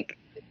 Like,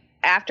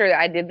 after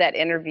I did that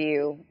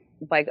interview,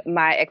 like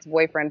my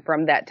ex-boyfriend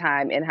from that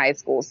time in high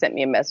school sent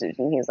me a message,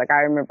 and he was like,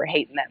 I remember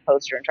hating that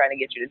poster and trying to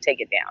get you to take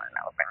it down. And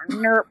I was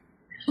like,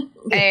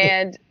 nope.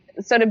 And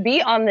so to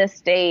be on this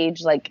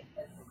stage, like,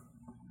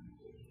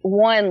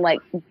 one, like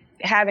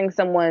having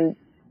someone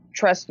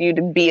trust you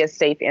to be a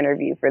safe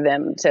interview for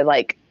them to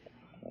like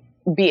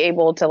be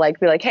able to like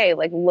be like, hey,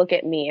 like look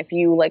at me if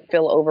you like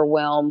feel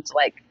overwhelmed.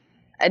 Like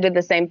I did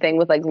the same thing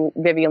with like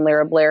Vivian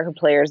Lara Blair, who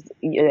plays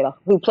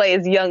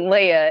young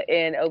Leia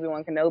in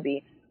Obi-Wan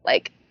Kenobi.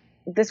 Like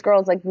this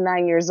girl's like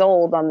 9 years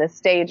old on this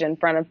stage in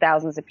front of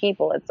thousands of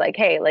people. It's like,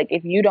 hey, like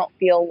if you don't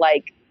feel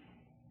like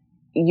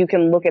you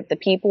can look at the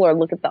people or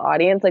look at the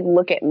audience, like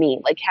look at me,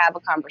 like have a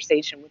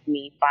conversation with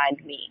me,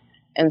 find me.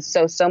 And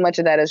so much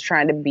of that is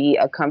trying to be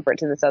a comfort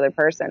to this other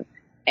person.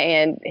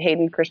 And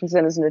Hayden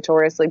Christensen is a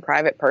notoriously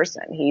private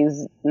person.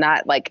 He's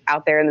not like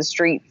out there in the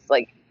streets.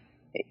 Like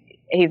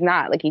he's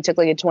not. Like he took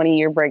like a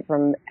 20-year break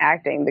from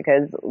acting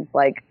because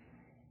like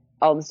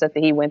all the stuff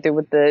that he went through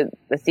with the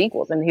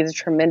sequels. And he's a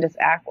tremendous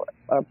actor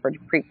for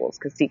prequels,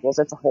 because sequels,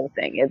 it's a whole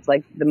thing. It's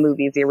like the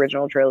movies, the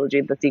original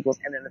trilogy, the sequels,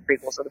 and then the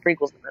prequels, or the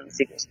prequels and then the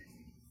sequels.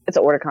 It's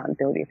an order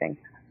continuity thing.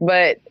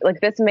 But like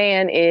this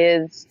man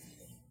is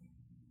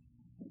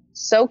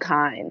so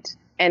kind.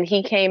 And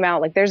he came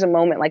out, like there's a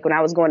moment like when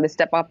I was going to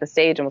step off the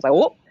stage and was like,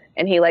 whoop,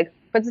 and he like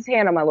puts his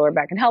hand on my lower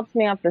back and helps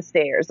me off the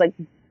stairs, like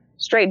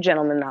straight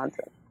gentleman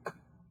nonsense.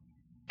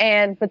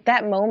 But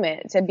that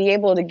moment, to be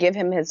able to give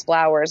him his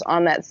flowers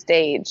on that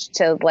stage,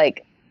 to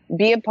like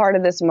be a part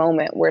of this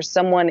moment where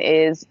someone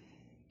is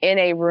in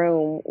a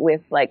room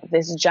with like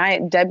this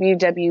giant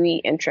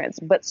WWE entrance,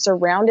 but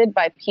surrounded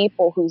by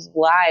people whose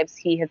lives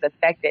he has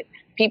affected,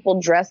 people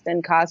dressed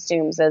in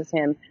costumes as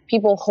him,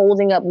 people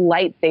holding up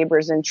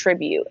lightsabers in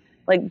tribute.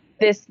 Like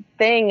this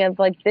thing of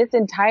like this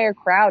entire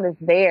crowd is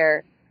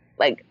there,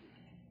 like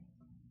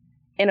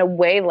in a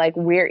way, like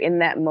we're in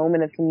that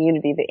moment of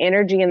community. The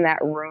energy in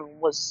that room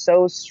was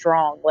so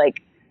strong.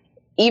 Like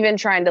even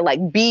trying to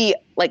like be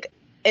like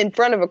in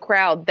front of a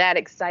crowd that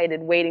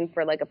excited, waiting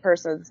for like a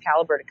person of this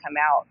caliber to come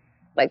out.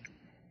 Like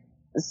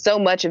so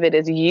much of it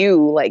is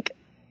you like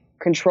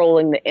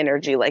controlling the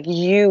energy. Like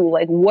you,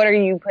 like what are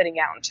you putting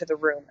out into the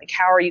room? Like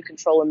how are you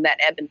controlling that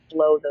ebb and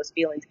flow of those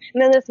feelings?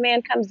 And then this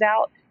man comes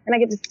out and I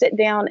get to sit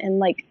down and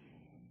like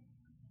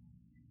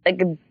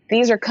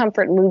these are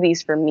comfort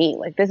movies for me.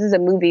 Like this is a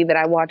movie that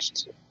I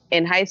watched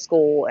in high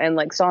school and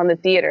like saw in the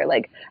theater.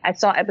 Like I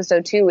saw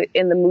episode 2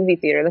 in the movie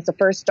theater. That's the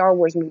first Star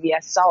Wars movie I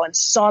saw, and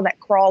saw that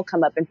crawl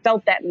come up and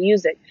felt that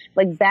music.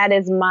 Like that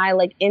is my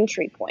like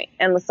entry point.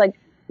 And it's like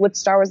with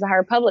Star Wars: The High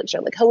Republic show,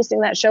 like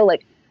hosting that show,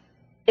 like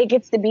it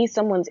gets to be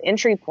someone's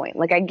entry point.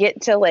 Like I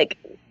get to like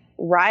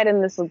ride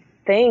in this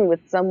thing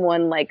with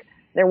someone, like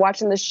they're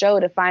watching the show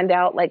to find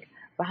out like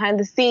behind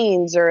the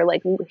scenes or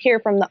like hear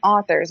from the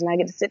authors, and I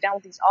get to sit down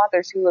with these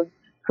authors who have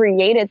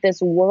created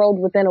this world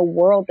within a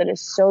world that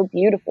is so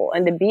beautiful,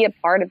 and to be a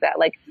part of that.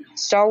 Like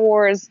Star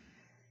Wars,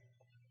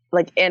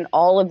 like in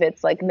all of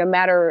its like no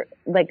matter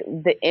like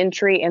the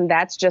entry, and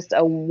that's just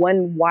a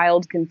one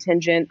wild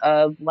contingent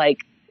of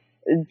like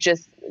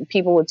just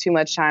people with too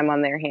much time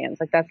on their hands.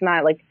 Like that's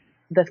not like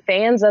the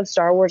fans of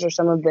Star Wars are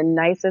some of the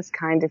nicest,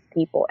 kindest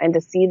people, and to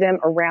see them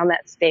around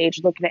that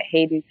stage looking at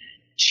Hayden,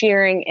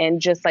 cheering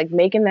and just like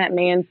making that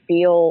man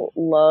feel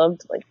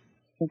loved, like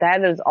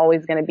that is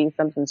always going to be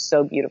something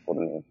so beautiful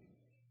to me.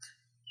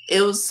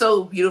 It was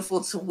so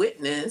beautiful to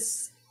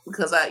witness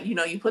because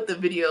you put the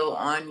video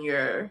on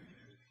your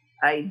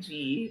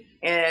IG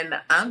and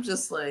I'm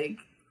just like,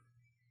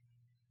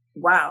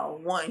 wow,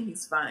 1,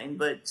 he's fine,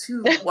 but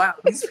 2, wow,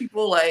 these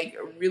people like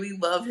really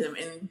love him,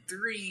 and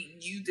 3,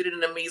 you did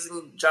an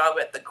amazing job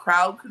at the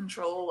crowd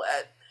control,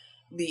 at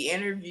the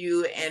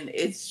interview, and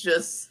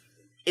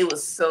it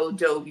was so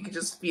dope. You could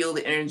just feel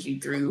the energy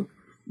through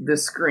the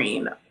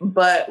screen.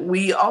 But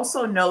we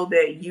also know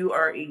that you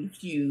are a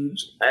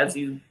huge, as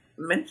you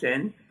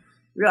mentioned,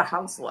 Real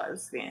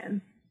Housewives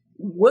fan.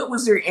 What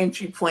was your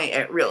entry point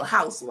at Real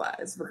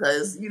Housewives?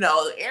 Because,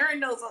 Aaron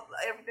knows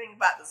everything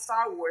about the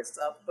Star Wars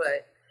stuff,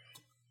 but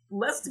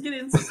let's get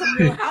into some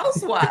Real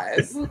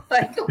Housewives.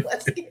 Like,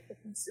 let's get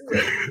into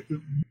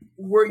it.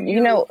 Were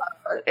you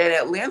an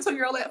Atlanta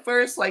girl at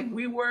first, like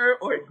we were,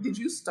 or did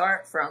you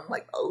start from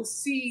like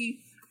OC?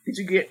 Did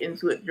you get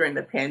into it during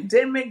the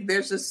pandemic?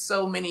 There's just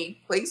so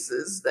many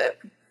places that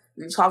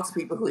you talk to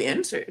people who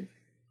entered.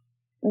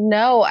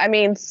 No, I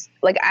mean,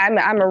 like I'm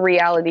a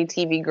reality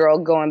TV girl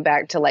going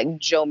back to like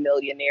Joe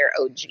Millionaire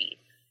OG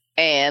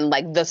and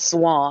like The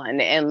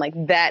Swan and like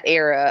that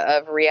era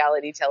of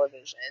reality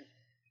television.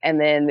 And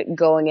then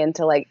going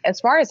into like, as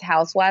far as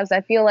Housewives,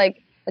 I feel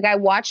like I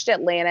watched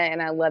Atlanta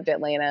and I loved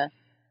Atlanta.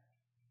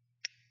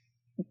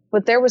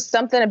 But there was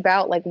something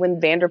about like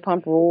when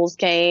Vanderpump Rules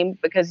came,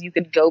 because you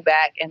could go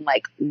back and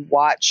like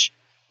watch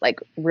like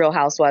Real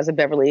Housewives of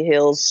Beverly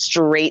Hills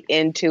straight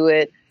into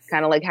it,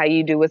 kind of like how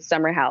you do with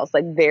Summer House.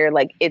 Like they're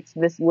like, it's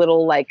this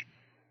little like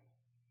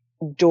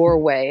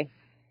doorway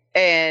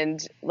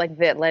And like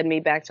that led me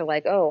back to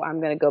like, oh, I'm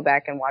gonna go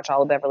back and watch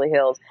all of Beverly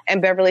Hills.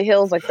 And Beverly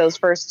Hills, like those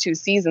first 2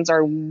 seasons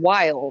are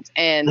wild,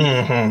 and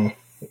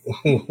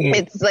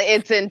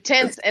it's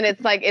intense, and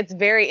it's like it's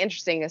very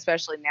interesting,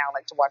 especially now,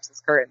 like to watch this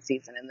current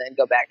season and then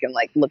go back and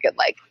like look at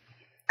like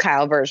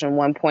Kyle version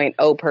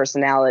 1.0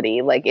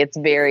 personality. Like it's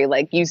very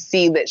like you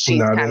see that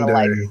she's kind of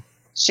like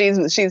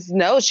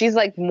she's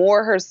like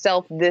more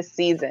herself this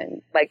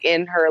season, like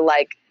in her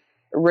like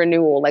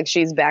renewal, like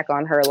she's back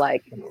on her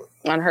like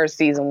on her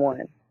season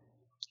 1.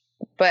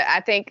 But I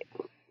think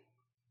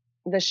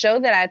the show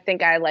that I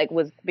think I like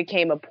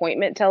became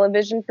appointment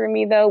television for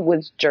me though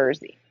was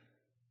Jersey.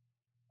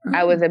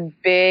 I was a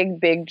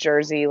big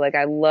Jersey, like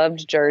I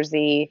loved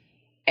Jersey,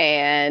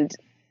 and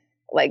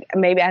like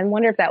maybe I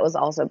wonder if that was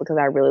also because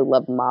I really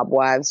loved Mob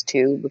Wives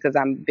too, because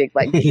I'm big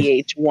like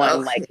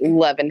VH1 like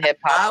Love and Hip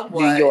Hop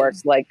New York,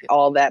 like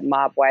all that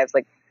Mob Wives,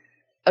 like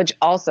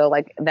also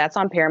like that's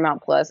on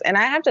Paramount Plus. And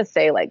I have to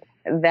say like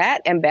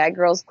that and Bad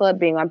Girls Club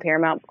being on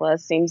Paramount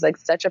Plus seems like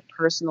such a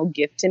personal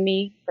gift to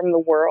me from the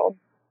world.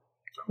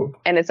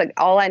 And it's like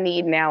all I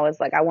need now is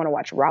like I want to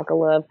watch Rock of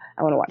Love,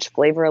 I want to watch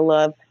Flavor of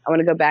Love, I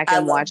want to go back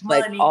and watch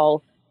like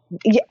all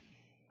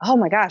oh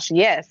my gosh,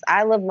 yes,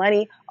 I Love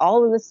Money,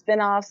 all of the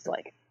spinoffs,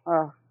 like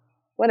oh,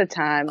 what a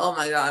time. Oh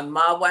my god,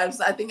 Mob Wives.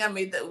 I think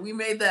we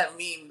made that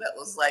meme that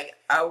was like,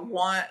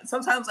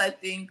 sometimes I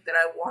think that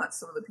I want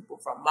some of the people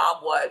from Mob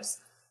Wives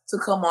to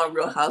come on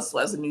Real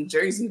Housewives of New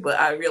Jersey, but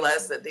I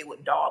realized that they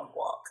would dog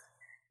walk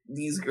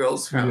these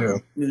girls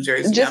from New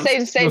Jersey. Just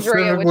say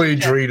specifically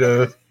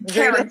Drita.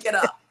 Karen, get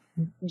up.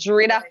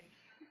 Drita.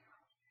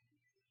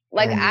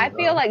 Like I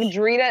feel like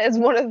Drita is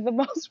one of the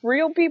most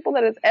real people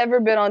that has ever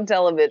been on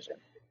television.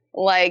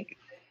 Like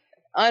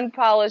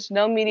unpolished,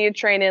 no media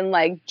training,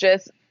 like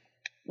just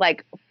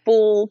like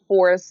full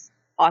force,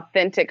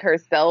 authentic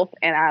herself,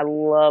 and I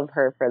love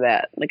her for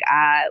that. Like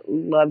I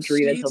loved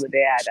Rita till the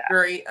day I died.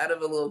 Straight out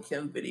of a Lil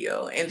Kim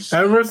video, and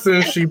ever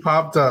since she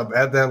popped up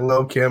at that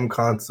Lil Kim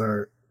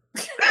concert,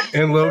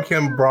 and Lil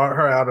Kim brought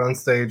her out on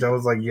stage, I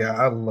was like, yeah,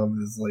 I love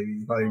this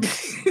lady. Like,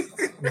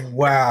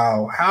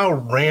 wow, how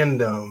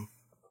random.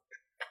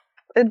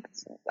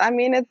 It's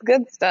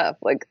good stuff.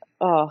 Like,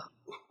 oh,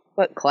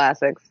 what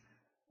classics.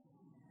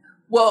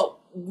 Well,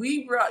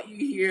 we brought you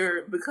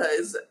here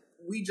because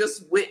we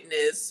just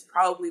witnessed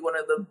probably one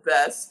of the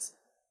best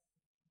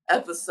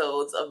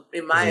episodes of,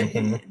 in my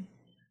opinion,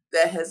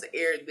 that has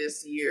aired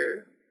this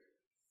year.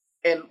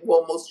 And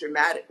second most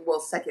dramatic,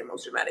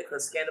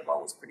 because Scandal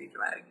was pretty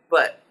dramatic.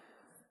 But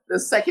the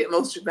second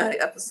most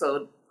dramatic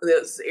episode that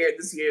was aired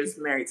this year is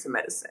Married to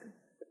Medicine.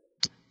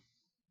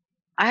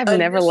 I have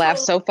never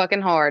laughed so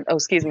fucking hard. Oh,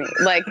 excuse me.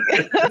 Like,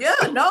 yeah,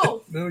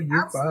 no. No,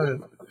 you're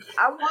fine.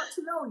 I want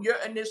to know your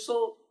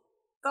initial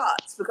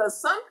thoughts, because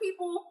some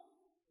people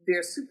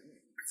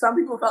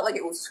felt like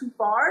it was too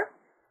far,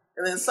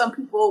 and then some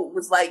people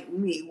was like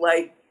me,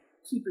 like,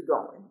 keep it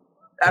going.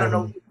 I don't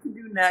know what you can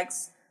do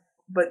next,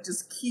 but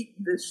just keep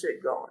this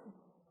shit going.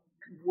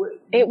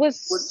 It was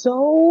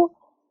so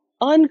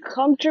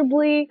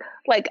uncomfortably,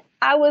 like,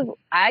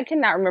 I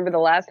cannot remember the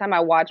last time I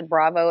watched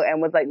Bravo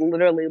and was like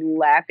literally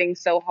laughing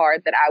so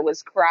hard that I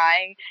was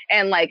crying.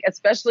 And like,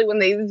 especially when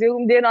they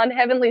zoomed in on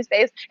Heavenly's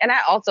face. And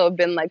I also have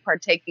been like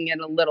partaking in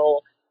a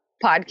little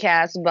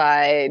podcast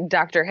by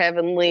Dr.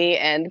 Heavenly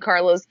and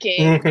Carlos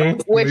King,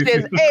 which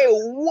is a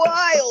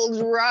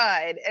wild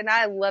ride. And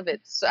I love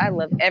it. So I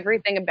love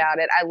everything about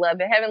it. I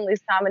love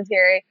Heavenly's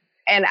commentary.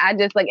 And I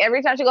just like,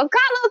 every time she goes,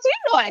 Carlos, you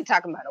know I ain't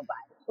talking about nobody.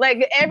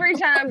 Like every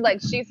time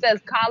like she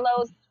says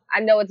Carlos, I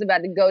know it's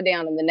about to go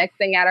down, and the next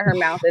thing out of her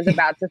mouth is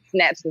about to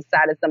snatch the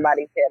side of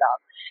somebody's head off.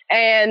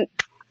 And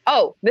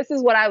this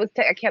is what I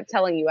kept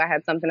telling you. I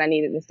had something I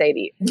needed to say to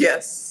you.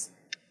 Yes.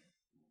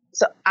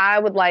 So I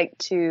would like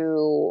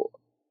to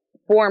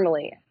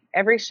formally,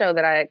 every show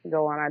that I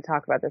go on, I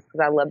talk about this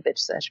because I love Bitch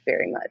Sesh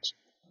very much.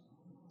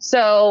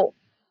 So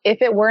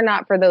if it were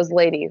not for those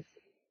ladies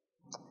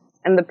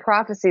and the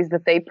prophecies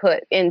that they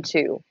put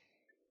into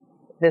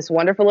this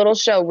wonderful little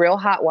show, Real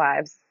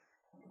Housewives,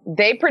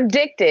 they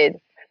predicted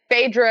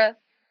Phaedra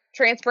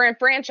transferring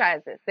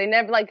franchises. They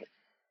never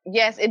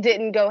yes, it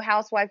didn't go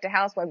housewife to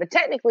housewife, but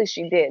technically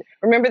she did.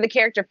 Remember the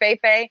character Fei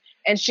Fei?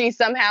 And she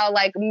somehow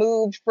like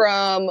moved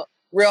from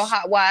Real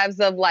Housewives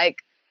of like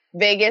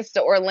Vegas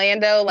to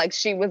Orlando. Like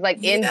she was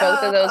like in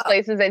both of those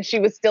places, and she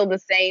was still the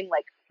same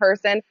like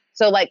person.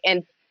 So like,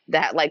 and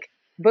that like,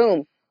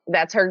 boom,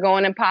 that's her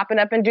going and popping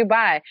up in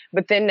Dubai.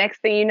 But then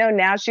next thing you know,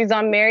 now she's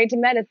on Married to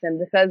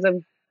Medicine because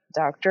of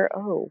Dr.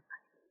 O.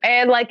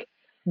 And like,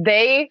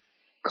 they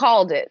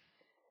called it.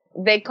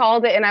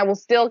 And I will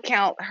still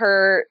count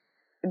her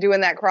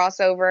doing that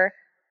crossover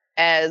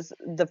as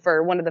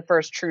one of the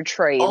first true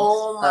trades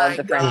of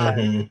the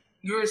franchise.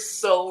 You're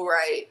so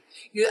right.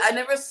 I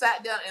never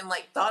sat down and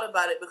like thought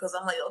about it, because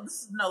I'm like,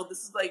 this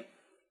is like,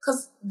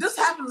 because this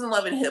happens in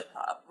Love and Hip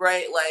Hop,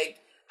 right? Like,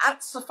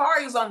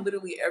 Safari is on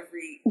literally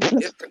every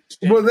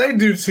well, they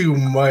do too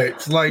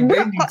much. Like,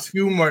 they do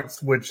too much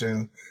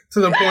switching to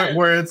the point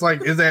where it's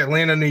like, is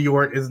Atlanta New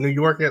York? Is New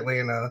York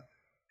Atlanta?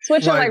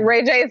 Switching like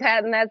Ray J's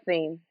hat in that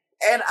scene.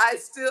 And I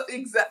still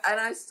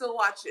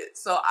watch it.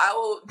 So I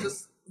will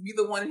just be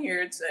the one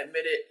here to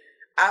admit it.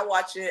 I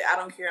watch it. I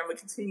don't care. I'm gonna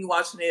continue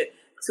watching it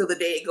till the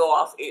day it go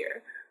off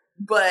air.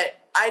 But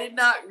I did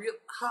not real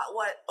hot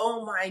what.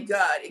 Oh my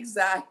god,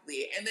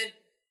 exactly. And then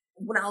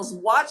when I was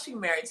watching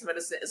Married to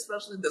Medicine,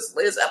 especially this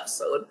Liz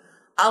episode,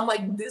 I'm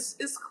like, this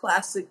is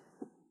classic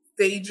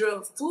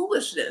Phaedra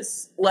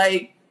foolishness.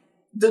 Like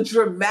the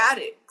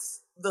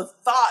dramatics, the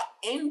thought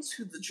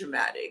into the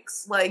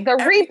dramatics, like the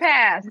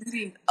repass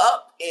leading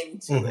up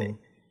into it.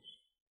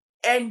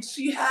 And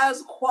she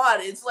has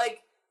Quad. It's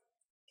like,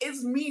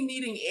 it's me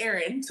needing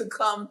Aaron to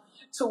come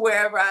to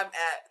wherever I'm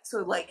at to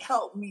like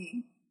help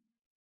me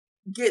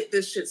get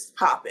this shit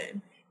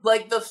popping.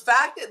 Like the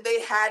fact that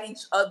they had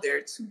each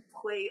other to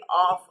play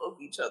off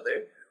of each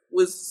other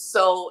was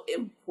so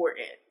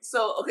important.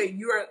 So, okay,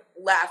 you are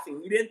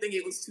laughing. You didn't think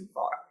it was too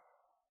far.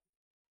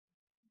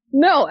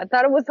 No, I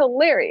thought it was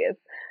hilarious.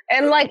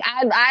 And like,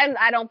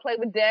 I don't play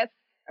with death.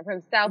 I'm from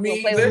the South. We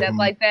don't play with death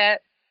like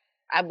that.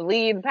 I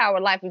believe the power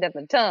of life and death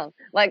in the tongue.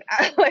 Like,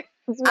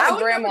 it's my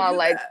grandma.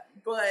 Like, that,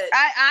 but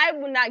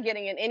I'm not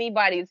getting in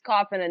anybody's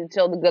coffin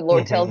until the good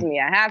Lord tells me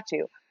I have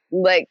to.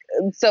 Like,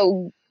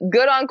 so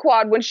good on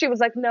Quad when she was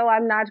like, no,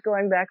 I'm not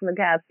going back in the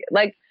casket.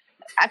 Like,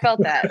 I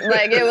felt that.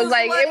 Like, it was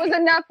like, it was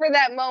enough for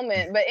that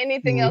moment, but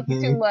anything else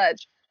is too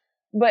much.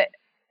 But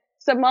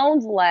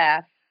Simone's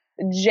laugh,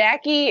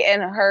 Jackie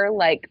and her,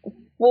 like,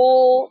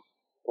 full,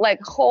 like,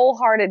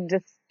 wholehearted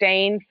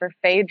disdain for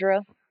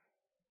Phaedra.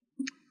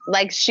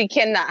 Like, she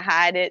cannot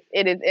hide it.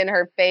 It is in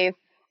her face.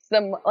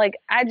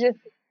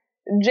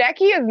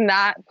 Jackie is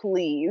not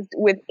pleased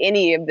with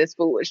any of this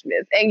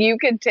foolishness. And you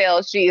could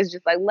tell she is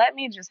just like, let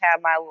me just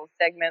have my little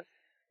segments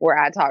where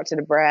I talk to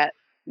the brat,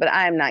 but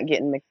I am not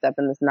getting mixed up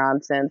in this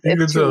nonsense.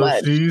 It's too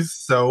much. She's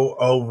so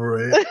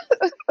over it.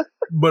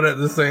 But at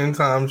the same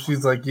time,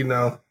 she's like, you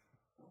know,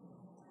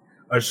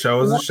 a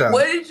show is a show.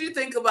 What did you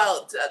think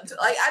about,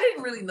 like, I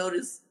didn't really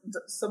notice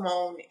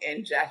Simone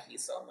and Jackie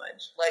so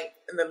much. Like,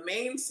 in the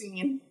main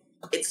scene,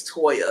 it's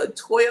Toya.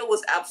 Toya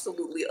was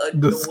absolutely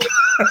annoyed.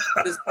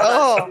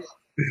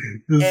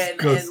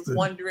 And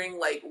wondering,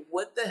 like,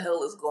 what the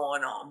hell is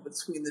going on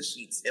between the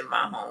sheets in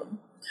my home?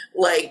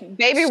 Like,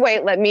 baby,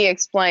 wait, let me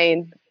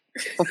explain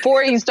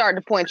before you start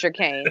to point your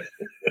cane.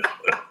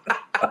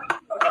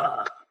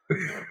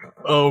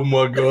 Oh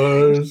my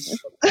gosh.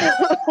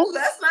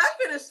 Let's not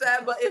finish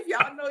that, but if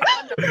y'all know,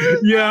 y'all know.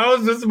 Yeah, I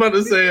was just about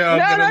to say,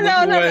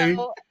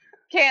 no.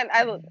 Can't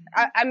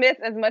I miss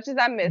as much as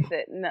I miss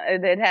it. No,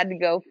 it had to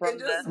go from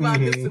just about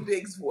Mr.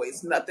 Big's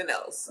voice, nothing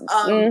else.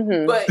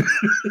 But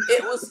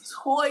it was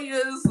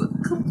Toya's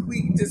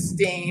complete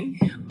disdain,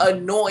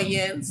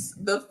 annoyance,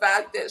 the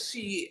fact that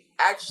she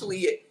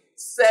actually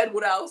said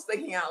what I was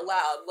thinking out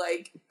loud,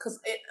 like, because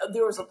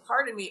there was a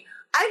part of me,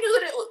 I knew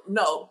that it was,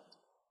 no,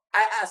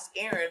 I asked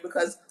Aaron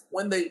because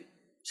when the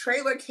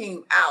trailer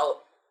came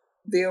out,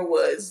 there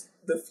was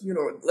the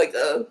funeral, like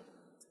a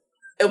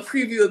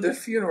preview of the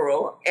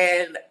funeral,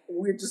 and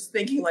we're just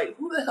thinking, like,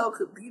 who the hell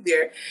could be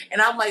there?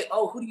 And I'm like,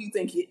 oh, who do you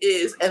think it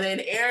is? And then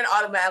Aaron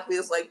automatically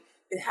is like,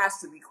 it has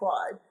to be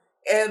Quad.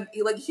 And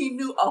he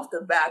knew off the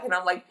back, and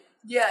I'm like,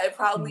 yeah, it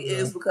probably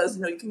is, because,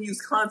 you know, you can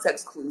use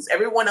context clues.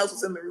 Everyone else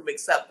was in the room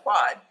except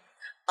Quad.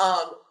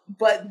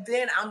 But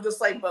then I'm just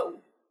like, but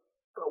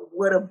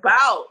what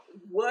about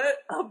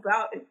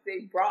if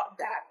they brought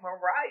back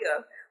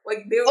Mariah?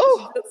 Like, there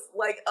was just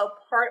like a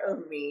part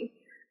of me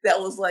that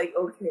was like,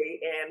 okay,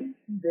 and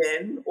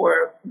then,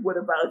 or what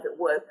about if it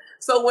was?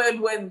 So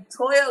when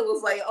Toya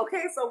was like,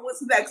 okay, so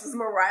what's next? Is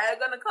Mariah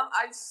gonna come?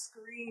 I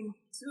screamed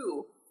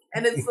too.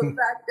 And it's the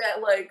fact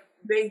that, like,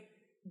 they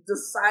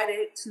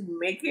decided to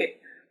make it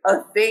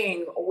a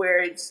thing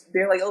where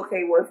they're like,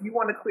 okay, well, if you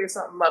want to clear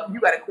something up, you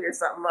got to clear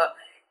something up.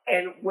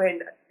 And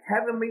when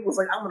Heavenly was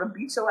like, I'm gonna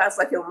beat your ass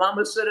like your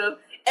mama should have,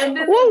 and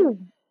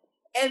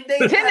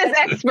then tennis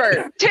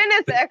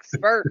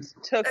experts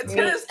took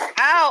me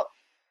out.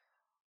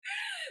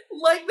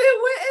 Like, they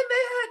went and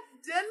they had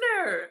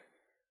dinner.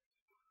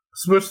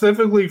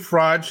 Specifically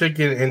fried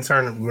chicken and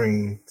turnip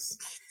greens.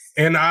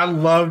 And I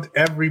loved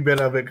every bit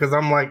of it because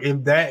I'm like,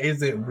 if that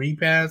isn't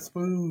repast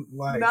food,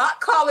 like, not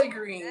collard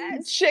greens.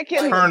 That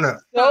chicken turnip.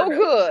 So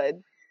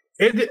good.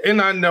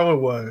 And I know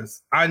it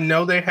was. I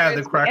know they had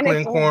the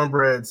crackling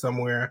cornbread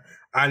somewhere.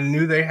 I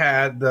knew they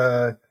had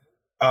the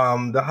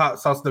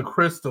hot sauce, the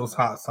Crystal's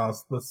hot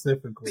sauce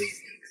specifically.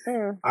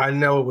 I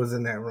know it was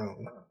in that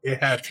room. It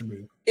had to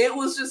be. It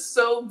was just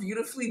so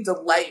beautifully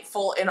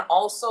delightful and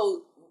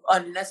also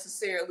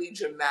unnecessarily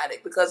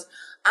dramatic, because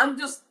I'm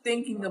just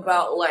thinking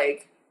about,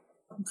 like,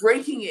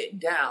 breaking it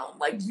down.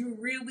 Like, you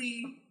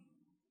really,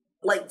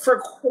 like, for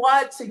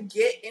Quad to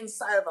get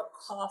inside of a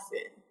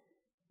coffin,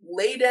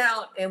 lay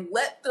down and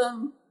let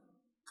them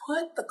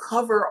put the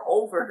cover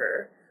over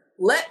her,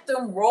 let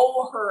them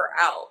roll her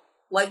out.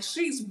 Like,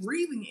 she's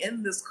breathing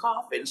in this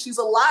coffin. She's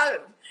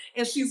alive.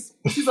 And she's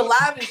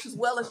alive and she's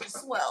well and she's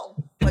swell,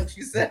 like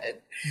she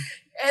said.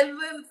 And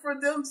then for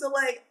them to,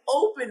 like,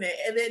 open it,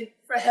 and then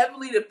for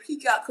Heavenly to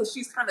peek out because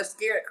she's kind of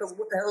scared because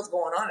what the hell is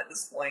going on at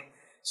this point.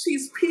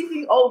 She's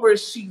peeking over.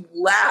 She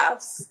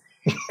laughs,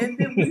 and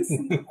then we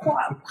see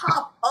Quad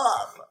pop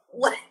up.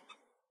 Like,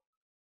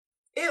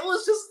 it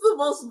was just the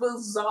most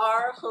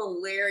bizarre,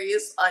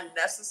 hilarious,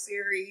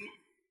 unnecessary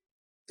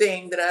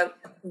thing that I've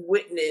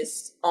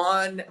witnessed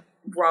on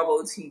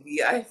Bravo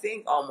TV, I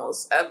think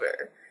almost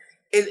ever.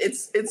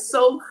 It's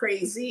so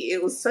crazy.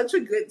 It was such a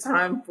good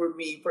time for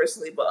me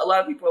personally, but a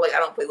lot of people are like, I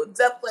don't play with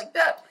death like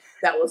that.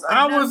 That was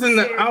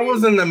unnecessary. I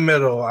was in the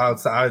middle,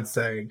 I'd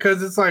say,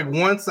 because it's like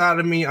one side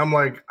of me, I'm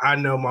like, I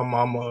know my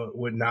mama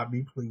would not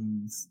be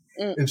pleased,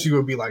 and she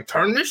would be like,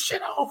 turn this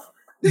shit off.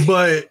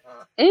 But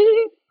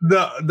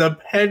the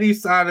petty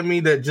side of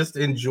me that just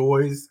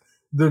enjoys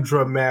the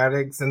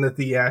dramatics and the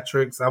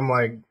theatrics, I'm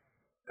like,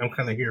 I'm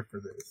kind of here for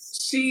this.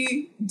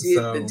 She did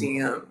the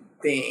damn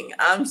thing.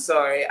 I'm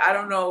sorry. I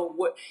don't know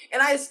what,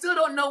 and I still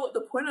don't know what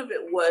the point of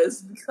it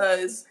was,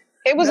 because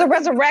it was a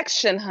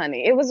resurrection,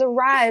 honey. It was a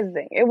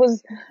rising. It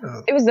was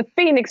the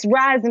phoenix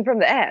rising from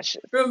the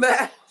ashes. From the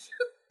ashes.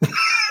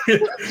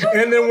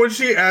 And then when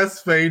she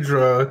asked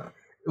Phaedra,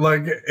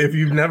 like, if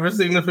you've never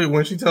seen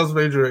when she tells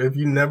Phaedra, if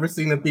you've never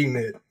seen a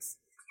phoenix,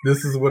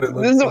 this is what it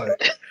looks like.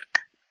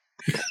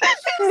 Did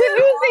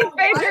you see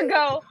Phaedra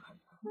go?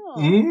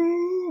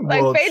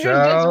 Like, Phaedra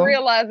just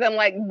realizing,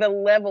 like, the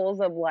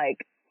levels of,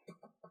 like,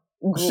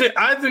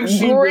 I think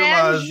she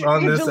realized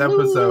on this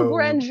episode,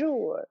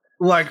 grandeur.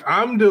 Like,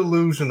 I'm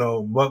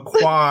delusional, but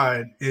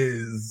Quad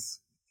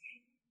is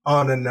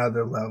on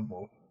another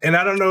level. And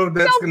I don't know if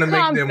that's going to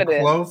make them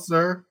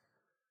closer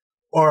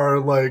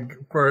or, like,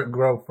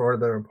 grow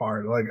further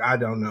apart. Like, I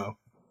don't know.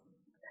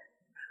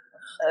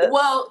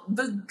 Well,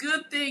 the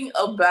good thing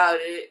about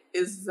it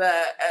is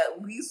that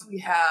at least we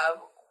have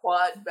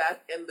Quad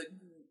back in the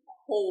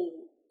whole,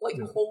 like,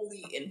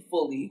 wholly and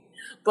fully.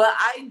 But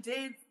I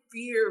did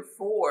fear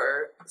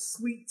for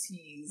Sweet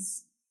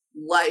Tea's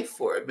life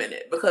for a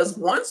minute, because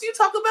once you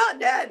talk about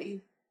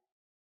Daddy,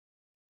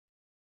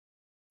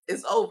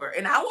 it's over.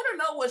 And I want to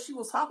know what she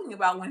was talking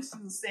about when she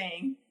was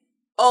saying,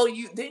 "Oh,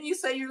 didn't you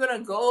say you're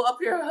gonna go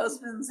up your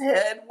husband's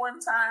head one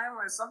time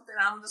or something?"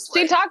 I'm just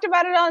like, she talked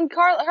about it on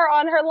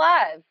her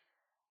live.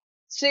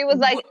 She was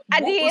like, "I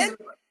did."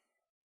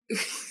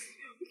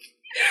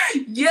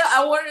 Yeah,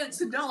 I wanted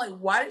to know, like,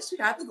 why did she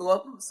have to go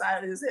up on the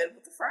side of his head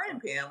with the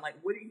frying pan? Like,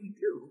 what did he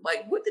do?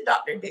 Like, what did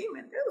Dr.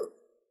 Damon do?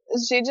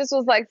 She just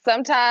was like,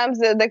 sometimes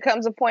there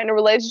comes a point in a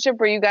relationship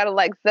where you got to,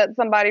 like, set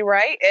somebody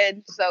right.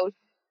 And so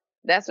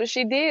that's what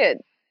she did.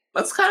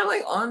 That's kind of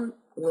like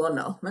well,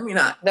 no, let me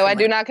not. Though I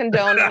do not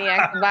condone any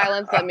acts of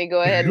violence. Let me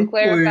go ahead and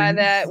clarify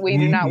that. We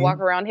do not walk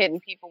around hitting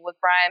people with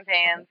frying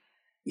pans.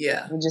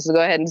 Yeah. Just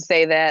go ahead and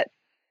say that.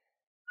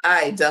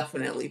 I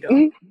definitely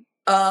don't.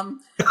 What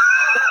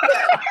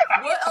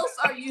else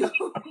are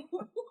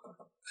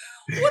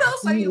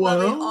you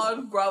loving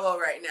on Bravo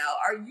right now?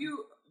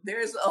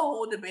 There's a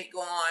whole debate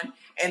going on,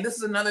 and this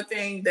is another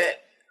thing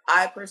that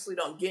I personally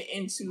don't get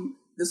into,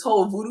 this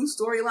whole voodoo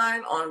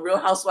storyline on Real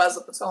Housewives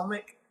of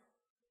Potomac.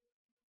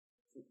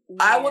 Yeah.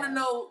 I want to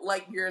know,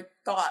 like, your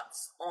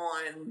thoughts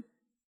on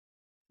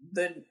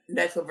the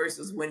Nefa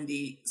versus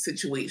Wendy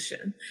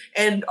situation.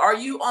 And are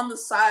you on the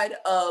side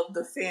of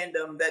the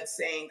fandom that's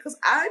saying, because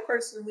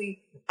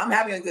I'm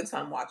having a good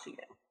time watching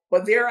it,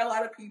 but there are a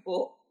lot of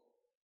people,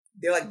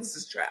 they're like, this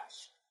is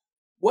trash.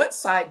 What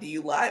side do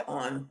you lie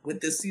on with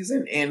this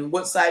season, and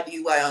what side do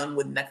you lie on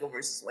with Nefa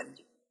versus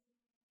Wendy?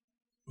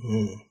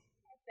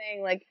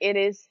 Saying, like, it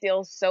is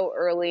still so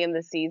early in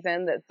the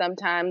season that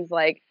sometimes,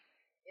 like,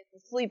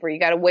 it's a sleeper.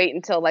 You got to wait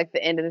until, like,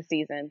 the end of the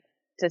season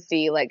to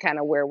see, like, kind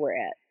of where we're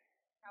at.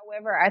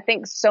 However, I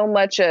think so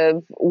much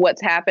of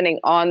what's happening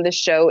on the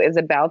show is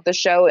about the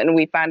show, and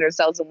we find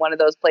ourselves in one of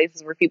those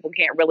places where people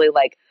can't really,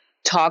 like,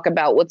 talk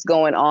about what's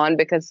going on,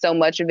 because so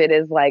much of it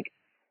is, like,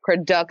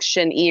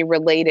 production-y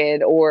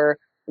related, or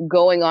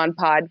going on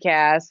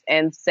podcasts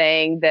and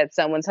saying that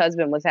someone's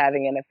husband was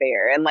having an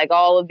affair, and, like,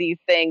 all of these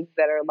things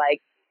that are,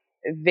 like,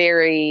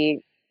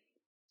 very,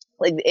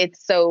 like,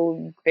 it's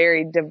so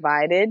very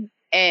divided,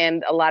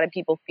 and a lot of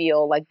people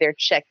feel like they're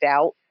checked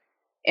out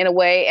in a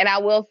way. And I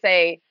will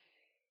say,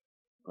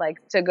 like,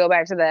 to go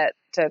back to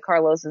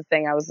Carlos's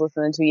thing I was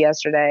listening to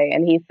yesterday,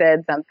 and he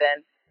said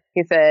something.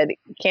 He said,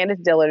 Candace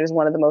Dillard is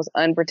one of the most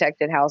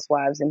unprotected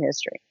housewives in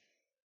history.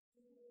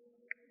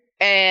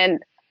 And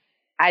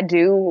I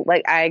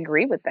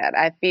agree with that.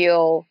 I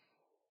feel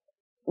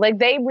like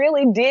they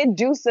really did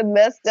do some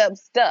messed up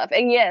stuff.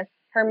 And yes,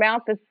 her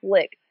mouth is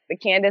slick,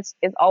 but Candace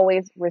is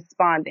always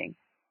responding.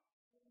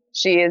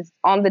 She is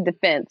on the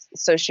defense,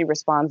 so she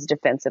responds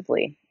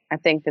defensively. I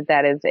think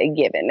that is a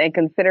given. And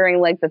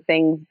considering, like, the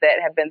things that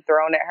have been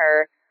thrown at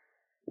her,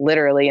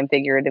 literally and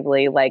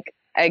figuratively, like,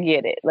 I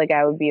get it. Like,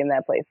 I would be in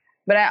that place.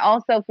 But I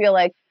also feel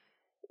like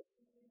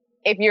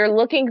if you're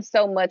looking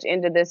so much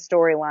into this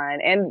storyline,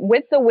 and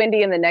with the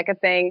Wendy and the NECA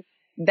thing,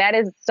 that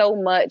is so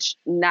much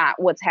not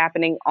what's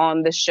happening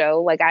on the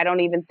show. Like, I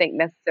don't even think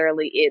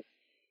necessarily it's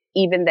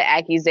even the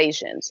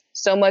accusations.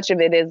 So much of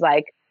it is,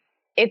 like,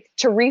 it's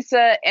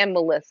Teresa and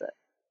Melissa.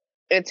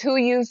 It's who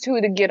used who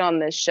to get on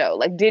this show.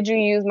 Like, did you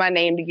use my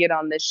name to get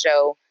on this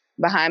show?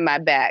 behind my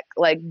back,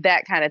 like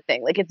that kind of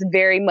thing. Like it's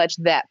very much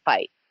that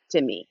fight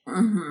to me.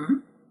 Mm-hmm.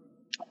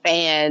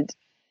 And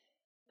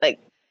like,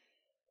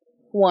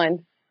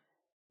 one,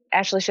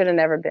 Ashley should have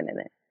never been in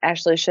it.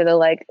 Ashley should have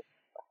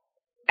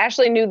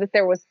Ashley knew that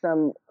there was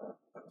some,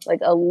 like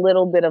a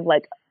little bit of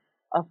like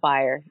a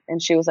fire,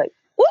 and she was like,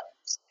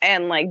 whoops,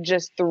 and like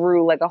just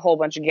threw like a whole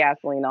bunch of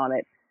gasoline on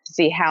it to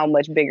see how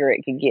much bigger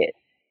it could get.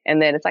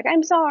 And then it's like,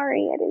 I'm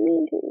sorry, I didn't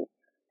mean to.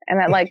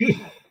 And I like,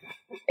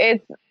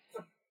 it's,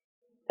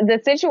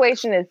 the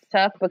situation is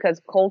tough because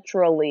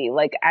culturally,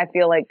 like, I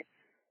feel like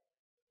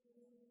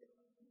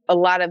a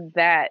lot of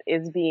that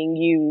is being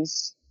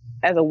used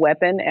as a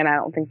weapon, and I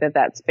don't think that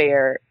that's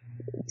fair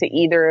to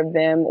either of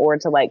them, or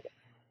to like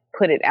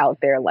put it out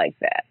there like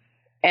that.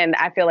 And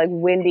I feel like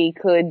Wendy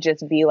could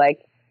just be like,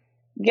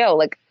 yo,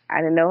 like, I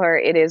didn't know her,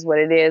 it is what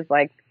it is,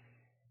 like,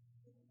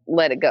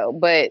 let it go.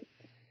 But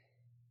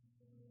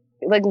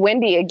like,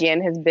 Wendy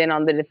again has been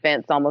on the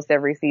defense almost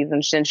every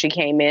season since she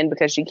came in,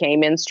 because she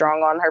came in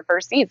strong on her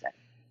first season,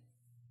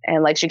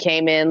 and like she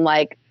came in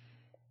like,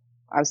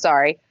 I'm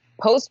sorry,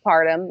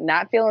 postpartum,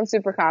 not feeling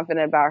super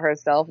confident about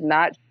herself,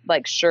 not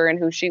like sure in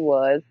who she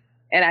was.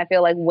 And I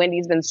feel like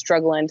Wendy's been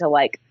struggling to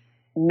like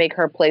make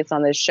her place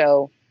on this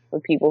show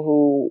with people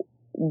who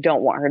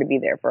don't want her to be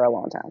there for a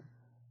long time.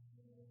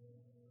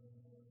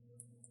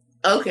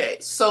 Okay,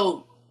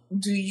 so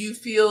do you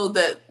feel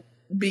that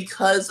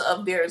because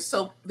of there's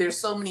so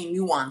many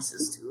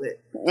nuances to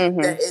it,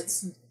 Mm-hmm. that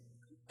it's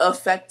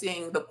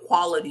affecting the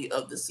quality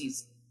of the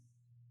season?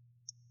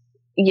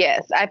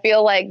 Yes, I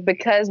feel like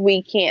because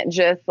we can't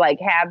just like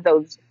have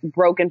those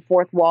broken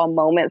fourth wall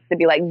moments to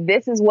be like,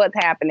 this is what's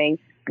happening,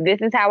 this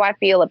is how I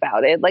feel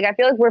about it. Like, I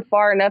feel like we're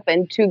far enough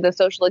into the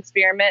social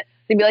experiment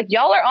to be like,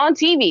 y'all are on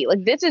TV.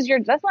 Like, this is your,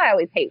 that's why I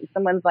always hate when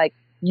someone's like,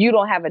 you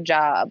don't have a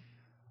job.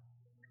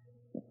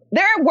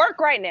 They're at work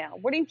right now.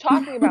 What are you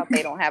talking about?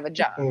 They don't have a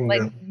job.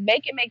 Like,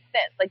 make it make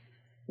sense. Like,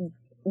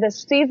 the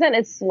season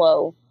is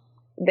slow.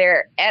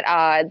 They're at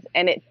odds,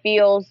 and it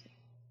feels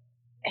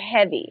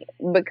heavy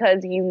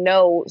because you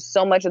know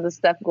so much of the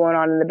stuff going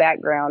on in the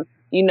background.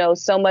 You know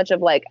so much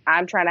of like,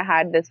 I'm trying to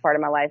hide this part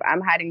of my life.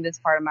 I'm hiding this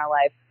part of my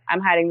life.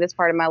 I'm hiding this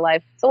part of my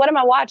life. So what am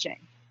I watching?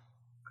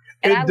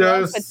 And I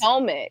love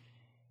Potomac.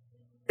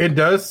 It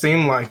does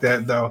seem like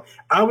that, though.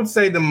 I would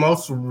say the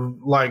most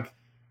like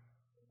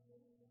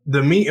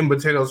the meat and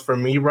potatoes for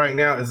me right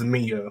now is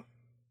Mia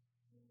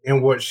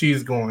and what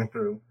she's going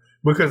through,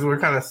 because we're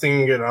kind of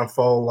seeing it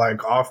unfold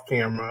like off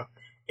camera.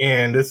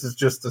 And this is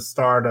just the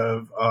start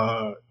of,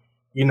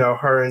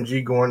 her and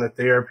G going to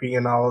therapy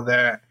and all of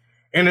that.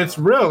 And it's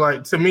real.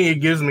 Like, to me, it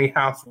gives me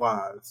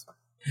Housewives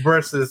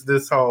versus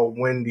this whole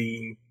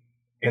Wendy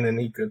and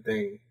Anika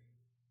thing.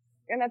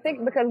 And I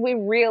think because we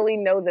really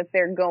know that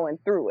they're going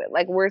through it.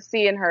 Like, we're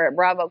seeing her at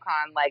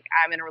BravoCon, like,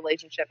 I'm in a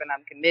relationship and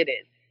I'm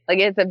committed. Like,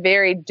 it's a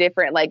very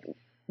different, like,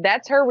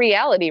 that's her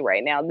reality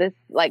right now. This,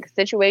 like,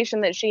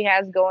 situation that she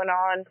has going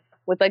on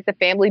with, like, the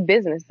family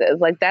businesses.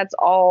 Like, that's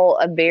all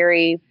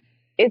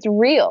it's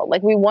real.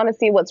 Like, we want to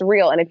see what's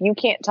real. And if you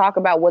can't talk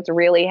about what's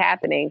really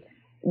happening,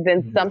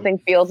 then something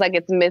feels like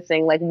it's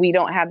missing. Like, we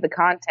don't have the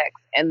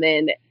context. And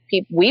then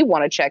we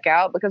want to check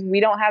out because we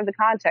don't have the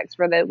context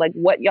for like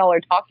what y'all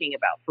are talking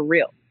about for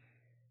real.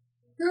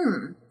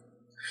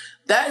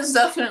 That is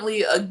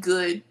definitely a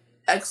good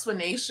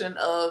explanation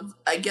of,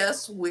 I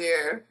guess,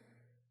 where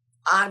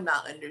I'm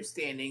not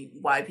understanding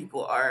why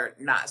people are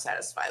not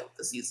satisfied with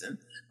the season.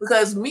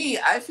 Because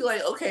I feel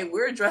like, okay,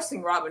 we're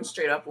addressing Robin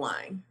straight up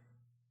lying.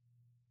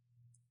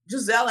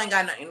 Giselle ain't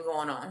got nothing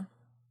going on.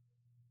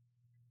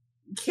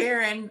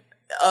 Karen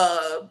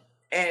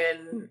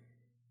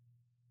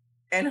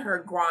and her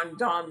grand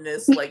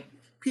domness, like,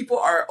 people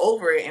are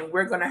over it, and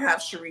we're gonna have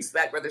Charisse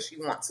back whether she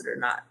wants it or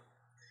not.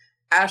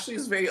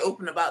 Ashley's very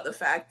open about the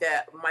fact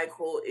that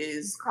Michael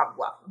is cock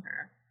blocking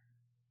her.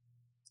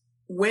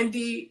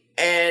 Wendy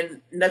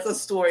and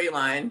Nneka's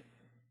storyline,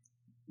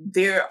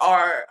 there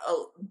are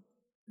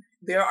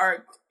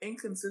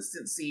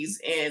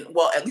inconsistencies in,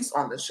 well, at least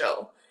on the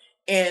show,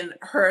 in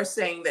her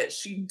saying that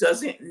she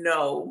doesn't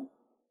know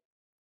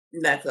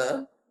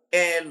Nneka,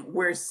 and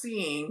we're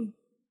seeing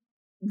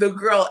the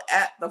girl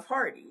at the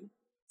party.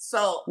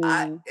 So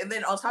and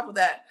then on top of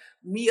that,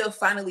 Mia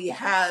finally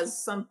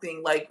has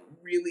something like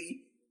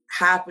really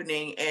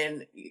happening,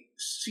 and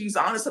she's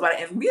honest about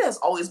it. And Mia has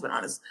always been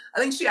honest. I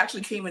think she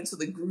actually came into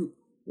the group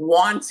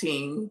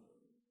wanting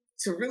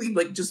to really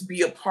like just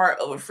be a part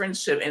of a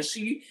friendship, and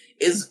she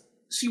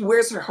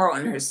wears her heart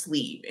on her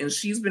sleeve, and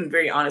she's been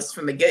very honest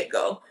from the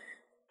get-go.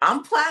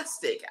 I'm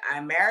plastic.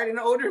 I married an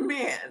older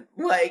man.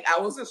 Like,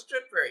 I was a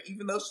stripper,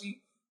 even though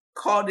she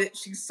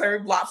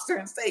served lobster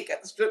and steak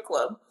at the strip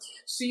club.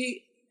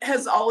 She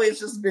has always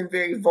just been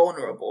very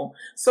vulnerable.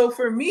 So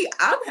for me,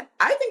 I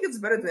think it's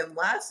better than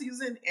last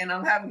season, and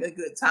I'm having a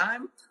good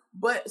time.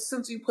 But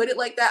since you put it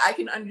like that, I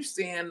can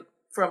understand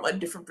from a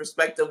different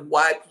perspective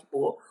why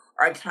people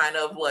are kind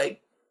of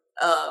like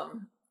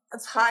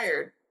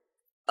tired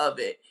of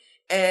it.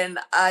 And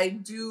I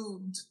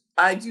do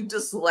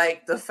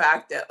dislike the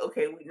fact that,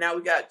 okay, now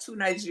we got two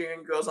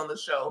Nigerian girls on the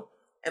show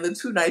and the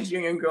two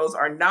Nigerian girls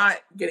are not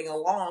getting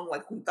along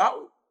like we thought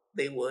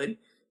they would.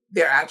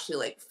 They're actually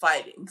like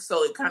fighting.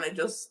 So it kind of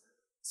just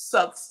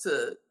sucks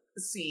to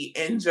see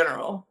in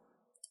general.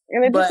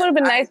 And it just would have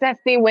been nice to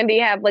see Wendy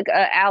have like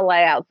an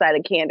ally outside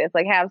of Candace,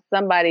 like have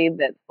somebody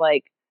that's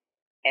like,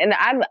 and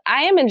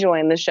I am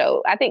enjoying the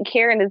show. I think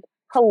Karen is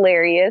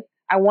hilarious.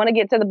 I want to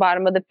get to the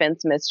bottom of the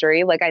fence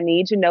mystery. Like, I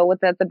need to know what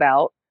that's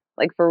about.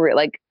 Like, for real.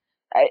 Like,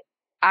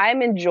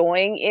 I'm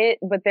enjoying it,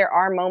 but there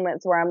are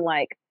moments where I'm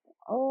like,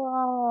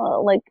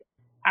 oh, like,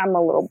 I'm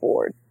a little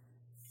bored.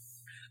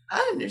 I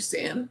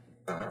understand.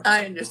 But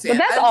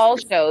that's all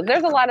shows.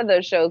 There's a lot of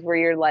those shows where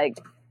you're like,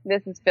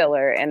 this is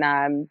filler, and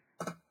I'm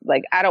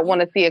like, I don't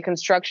want to see a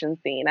construction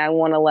scene. I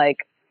want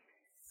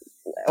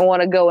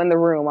to go in the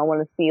room. I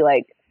want to see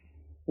like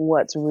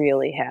what's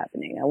really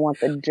happening. I want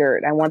the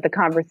dirt. I want the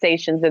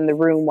conversations in the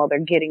room while they're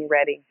getting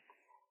ready.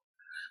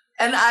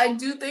 And I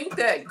do think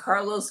that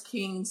Carlos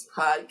King's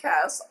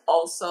podcast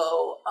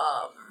also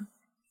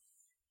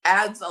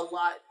adds a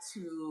lot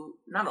to,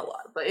 not a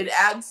lot, but it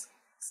adds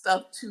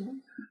stuff to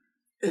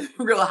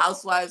Real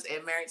Housewives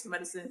and Married to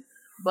Medicine.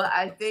 But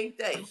I think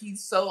that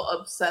he's so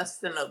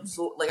obsessed and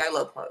absorbed. Like, I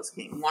love Carlos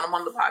King. Want him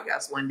on the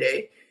podcast one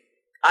day.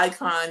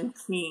 Icon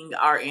King,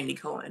 our Andy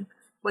Cohen.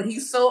 But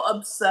he's so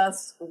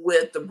obsessed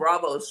with the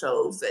Bravo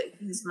shows that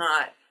he's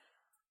not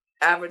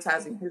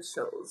advertising his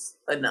shows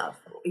enough.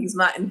 He's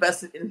not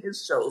invested in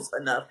his shows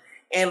enough.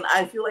 And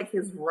I feel like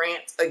his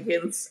rant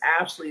against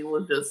Ashley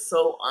was just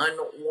so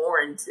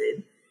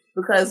unwarranted.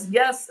 Because,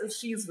 yes,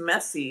 she's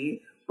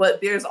messy, but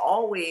there's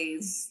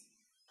always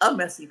a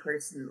messy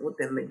person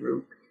within the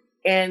group.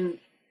 And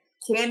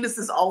Candace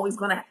is always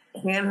going to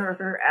hand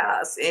her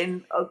ass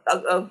in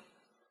a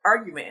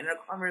argument, in a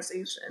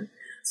conversation.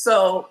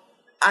 So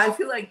I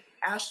feel like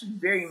Ashley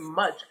very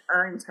much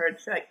earns her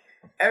check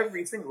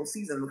every single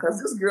season, because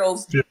this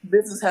girl's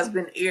business has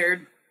been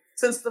aired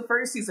since the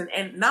first season.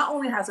 And not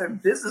only has her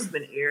business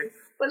been aired,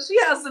 but she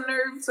has the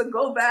nerve to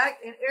go back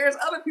and airs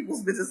other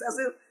people's business as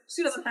if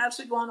she doesn't have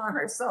shit going on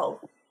herself.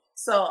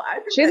 So I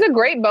think she's a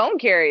great bone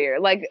carrier.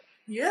 Like,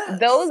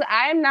 yes.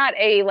 I'm not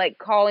a like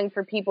calling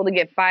for people to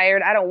get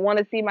fired. I don't want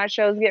to see my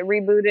shows get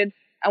rebooted.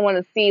 I want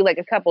to see like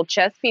a couple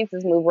chess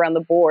pieces move around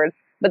the board.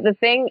 But the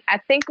thing, I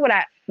think what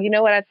I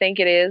think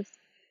it is?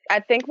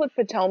 I think with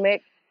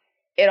Potomac,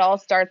 it all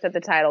starts at the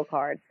title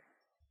card.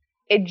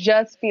 It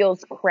just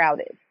feels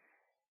crowded.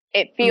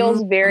 It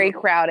feels very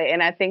crowded.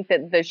 And I think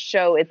that the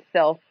show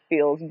itself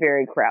feels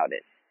very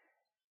crowded.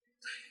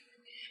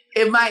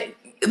 It might,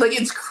 like,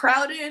 it's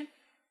crowded.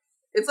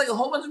 It's like a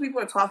whole bunch of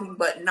people are talking,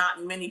 but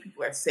not many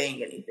people are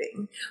saying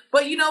anything.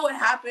 But you know what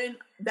happened?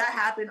 That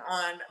happened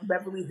on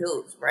Beverly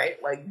Hills,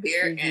 right? Like,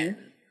 they're in,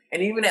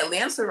 and even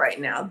Atlanta right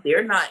now,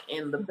 they're not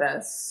in the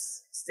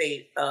best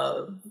state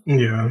of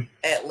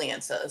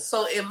Atlanta.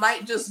 So it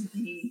might just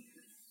be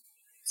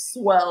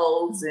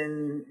swells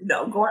and,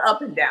 going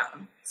up and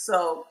down.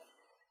 So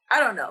I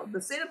don't know.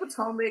 The state of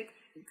Potomac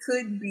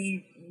could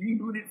be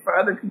rebooted for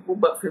other people,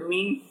 but for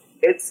me,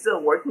 it's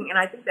still working, and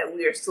I think that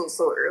we are still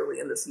so early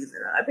in the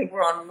season. I think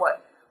we're on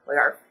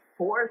our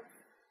fourth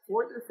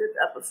or fifth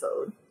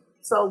episode.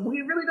 So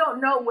we really don't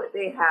know what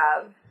they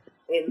have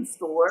in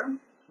store,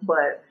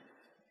 but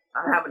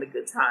I'm having a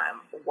good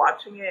time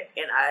watching it,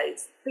 and I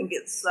think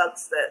it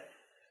sucks that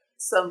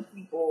some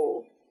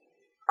people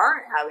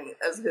aren't having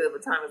as good of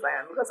a time as I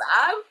am, because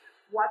I'm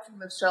watching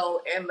the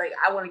show and like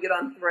I want to get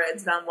on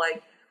threads, and I'm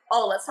like,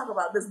 oh, let's talk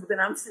about this, but then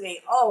I'm saying,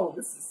 oh,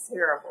 this is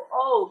terrible.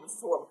 Oh, this is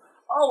horrible.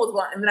 Oh, what's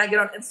going on? And then I get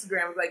on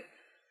Instagram, it's like,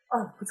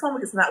 oh,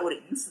 Potomac is not what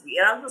it used to be.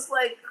 And I'm just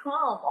like, come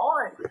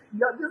on.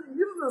 These are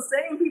the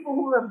same people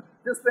who have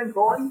just been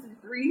going through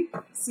 3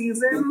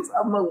 seasons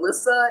of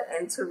Melissa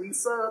and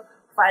Teresa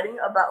fighting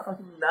about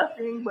fucking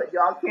nothing, but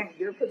y'all can't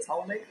give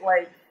Potomac,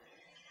 like.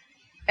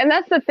 And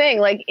that's the thing,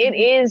 like, it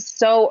is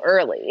so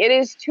early. It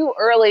is too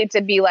early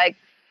to be like,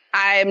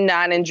 I'm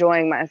not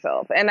enjoying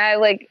myself. And I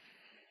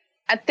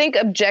think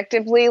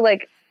objectively,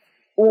 like,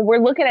 when we're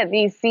looking at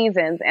these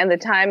seasons and the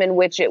time in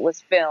which it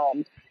was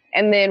filmed,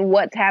 and then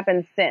what's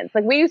happened since.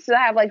 Like, we used to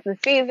have like the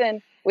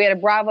season, we had a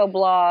Bravo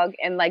blog,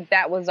 and like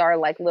that was our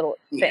like little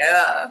thing.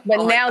 Yeah.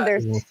 But now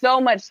there's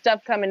so much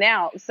stuff coming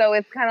out, so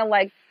it's kind of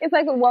like, it's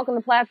like a Welcome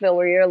to Plathville,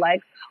 where you're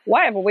like,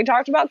 why haven't we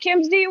talked about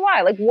Kim's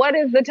DUI? Like, what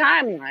is the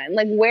timeline?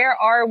 Like, where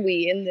are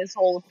we in this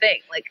whole thing?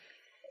 Like,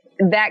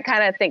 that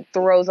kind of thing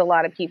throws a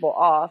lot of people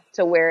off,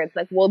 to where it's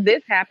like, well,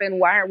 this happened,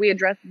 why aren't we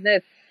addressing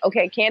this?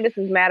 Okay, Candace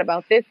is mad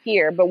about this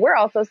here, but we're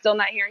also still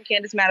not hearing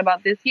Candace mad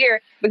about this here,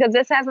 because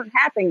this hasn't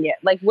happened yet.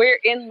 Like, we're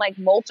in like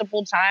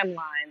multiple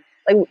timelines.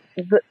 Like,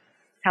 the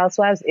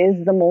Housewives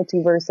is the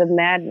multiverse of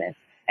madness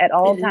at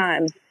all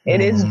times.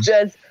 It is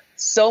just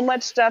so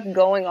much stuff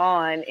going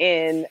on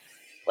in,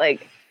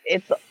 like,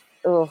 it's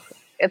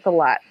a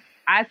lot.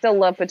 I still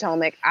love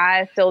Potomac.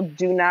 I still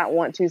do not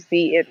want to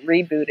see it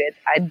rebooted.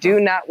 I do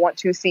not want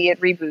to see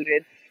it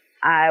rebooted.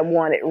 I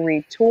want it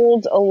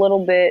retooled a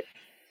little bit.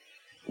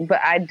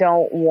 But I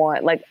don't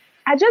want, like,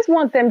 I just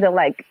want them to,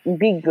 like,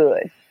 be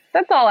good.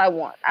 That's all I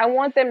want. I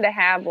want them to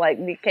have, like,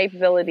 the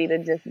capability to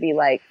just be,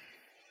 like,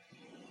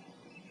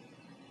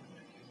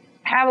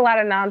 have a lot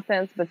of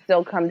nonsense, but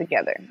still come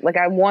together. Like,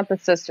 I want the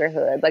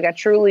sisterhood. Like, I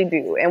truly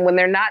do. And when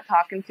they're not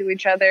talking to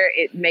each other,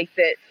 it makes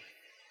it,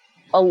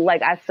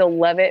 like, I still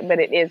love it, but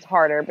it is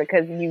harder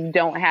because you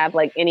don't have,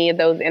 like, any of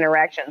those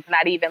interactions.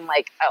 Not even,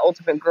 like, an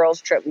Ultimate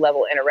Girls Trip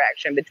level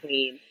interaction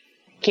between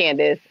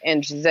Candace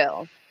and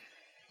Giselle.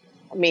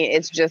 I mean,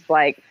 it's just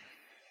like,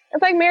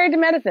 it's like Married to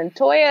Medicine.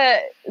 Toya,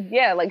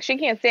 yeah, like, she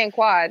can't stand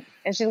Quad,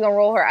 and she's gonna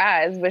roll her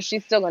eyes, but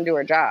she's still gonna do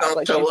her job.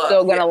 Like, she's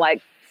still gonna,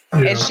 like,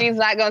 and she's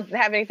not gonna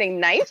have anything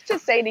nice to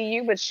say to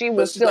you, but she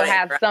will still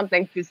have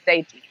something to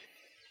say to you.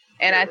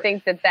 And I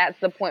think that that's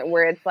the point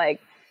where it's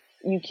like,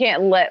 you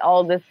can't let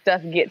all this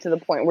stuff get to the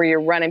point where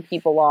you're running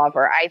people off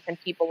or icing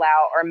people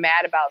out or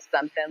mad about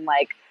something.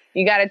 Like,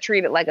 you got to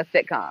treat it like a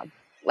sitcom.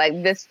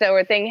 Like, this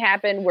sort of thing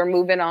happened, we're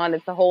moving on.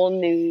 It's a whole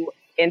new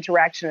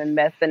interaction and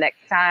mess the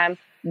next time.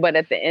 But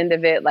at the end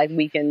of it, like,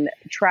 we can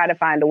try to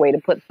find a way to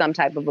put some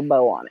type of a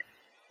bow on it.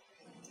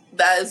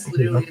 That is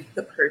literally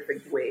the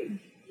perfect way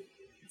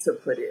to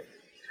put it.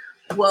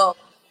 Well,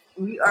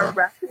 we are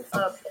wrapping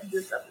up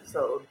this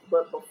episode,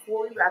 but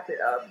before we wrap it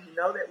up, you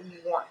know that we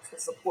want to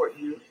support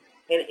you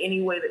in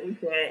any way that we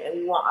can,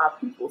 and we want our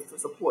peoples to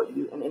support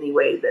you in any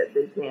way that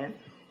they can.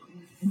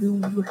 Do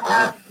you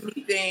have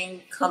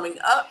anything coming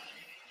up?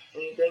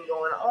 Anything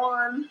going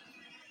on?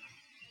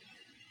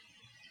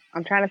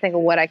 I'm trying to think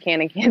of what I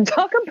can and can't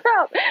talk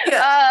about.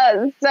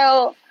 Yeah.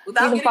 So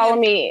without you can follow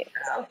me.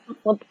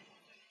 Well,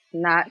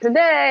 not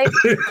today.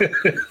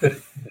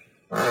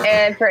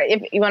 And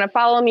if you want to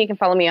follow me, you can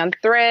follow me on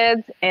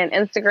Threads and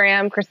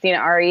Instagram, Christina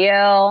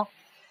Ariel.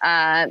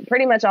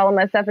 Pretty much all of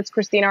my stuff is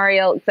Christina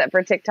Ariel, except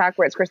for TikTok,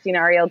 where it's Christina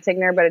Ariel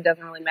Tigner, but it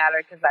doesn't really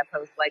matter because I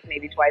post like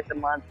maybe twice a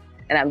month,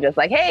 and I'm just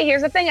like, hey,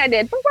 here's a thing I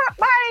did.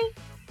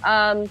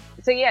 Bye.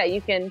 So yeah, you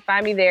can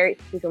find me there.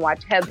 You can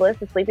watch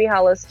Headless, a Sleepy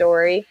Hollow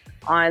story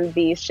on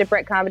the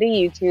Shipwreck Comedy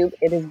YouTube.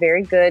 It is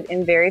very good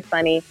and very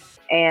funny.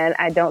 And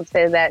I don't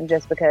say that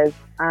just because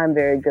I'm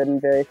very good and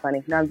very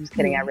funny. No, I'm just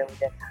kidding. I really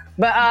did.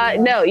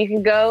 But no, you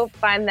can go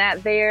find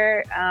that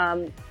there.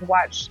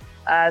 Watch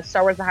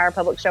Star Wars The High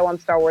Republic show on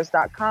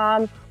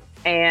StarWars.com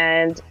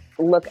and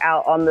look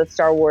out on the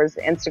Star Wars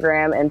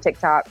Instagram and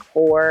TikTok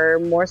for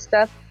more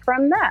stuff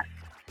from that.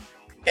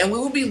 And we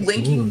will be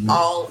linking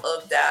all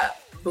of that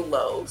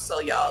below so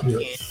y'all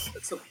can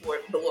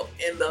support below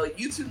in the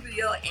YouTube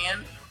video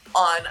and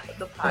on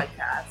the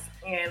podcast.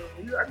 And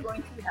we are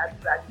going to have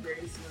you back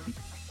very soon,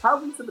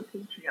 probably to the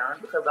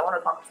Patreon, because I want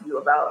to talk to you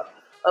about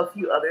a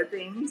few other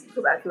things,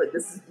 because I feel like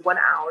this is 1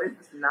 hour is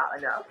just not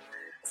enough.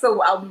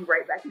 So I'll be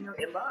right back in your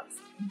inbox.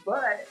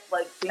 But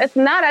like, it's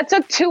not. I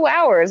took 2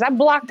 hours. I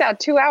blocked out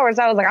 2 hours.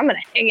 I was like, I'm gonna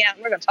hang out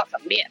and we're gonna talk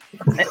some men.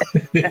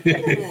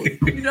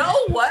 You know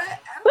what?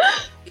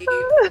 We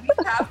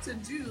have to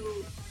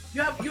do.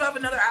 You have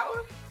another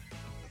hour?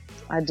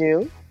 I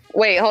do.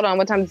 Wait, hold on.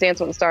 What time does Dance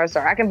with the Stars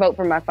start? I can vote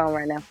from my phone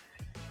right now,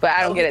 but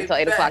I don't get it till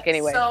 8 o'clock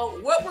anyway. So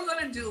what we're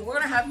gonna do? We're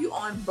gonna have you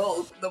on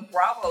both the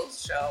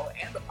Bravo's show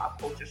and the Pop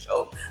Culture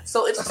show.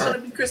 So it's just gonna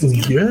be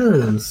Christina.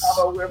 Yes.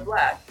 Although we're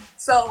Black.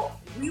 So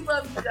we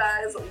love you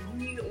guys.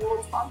 We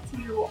will talk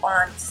to you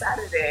on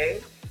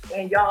Saturday.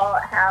 And y'all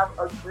have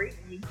a great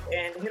week.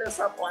 And hit us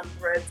up on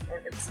Threads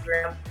and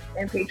Instagram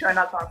and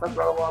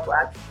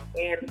Patreon.com/BravoBlack.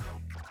 And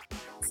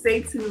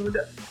stay tuned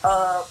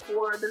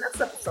for the next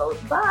episode.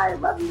 Bye.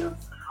 Love you.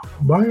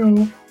 Bye,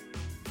 y'all.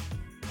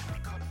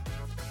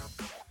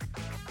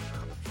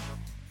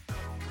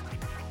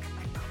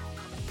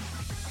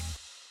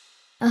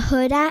 A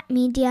Huda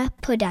Media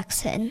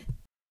Production.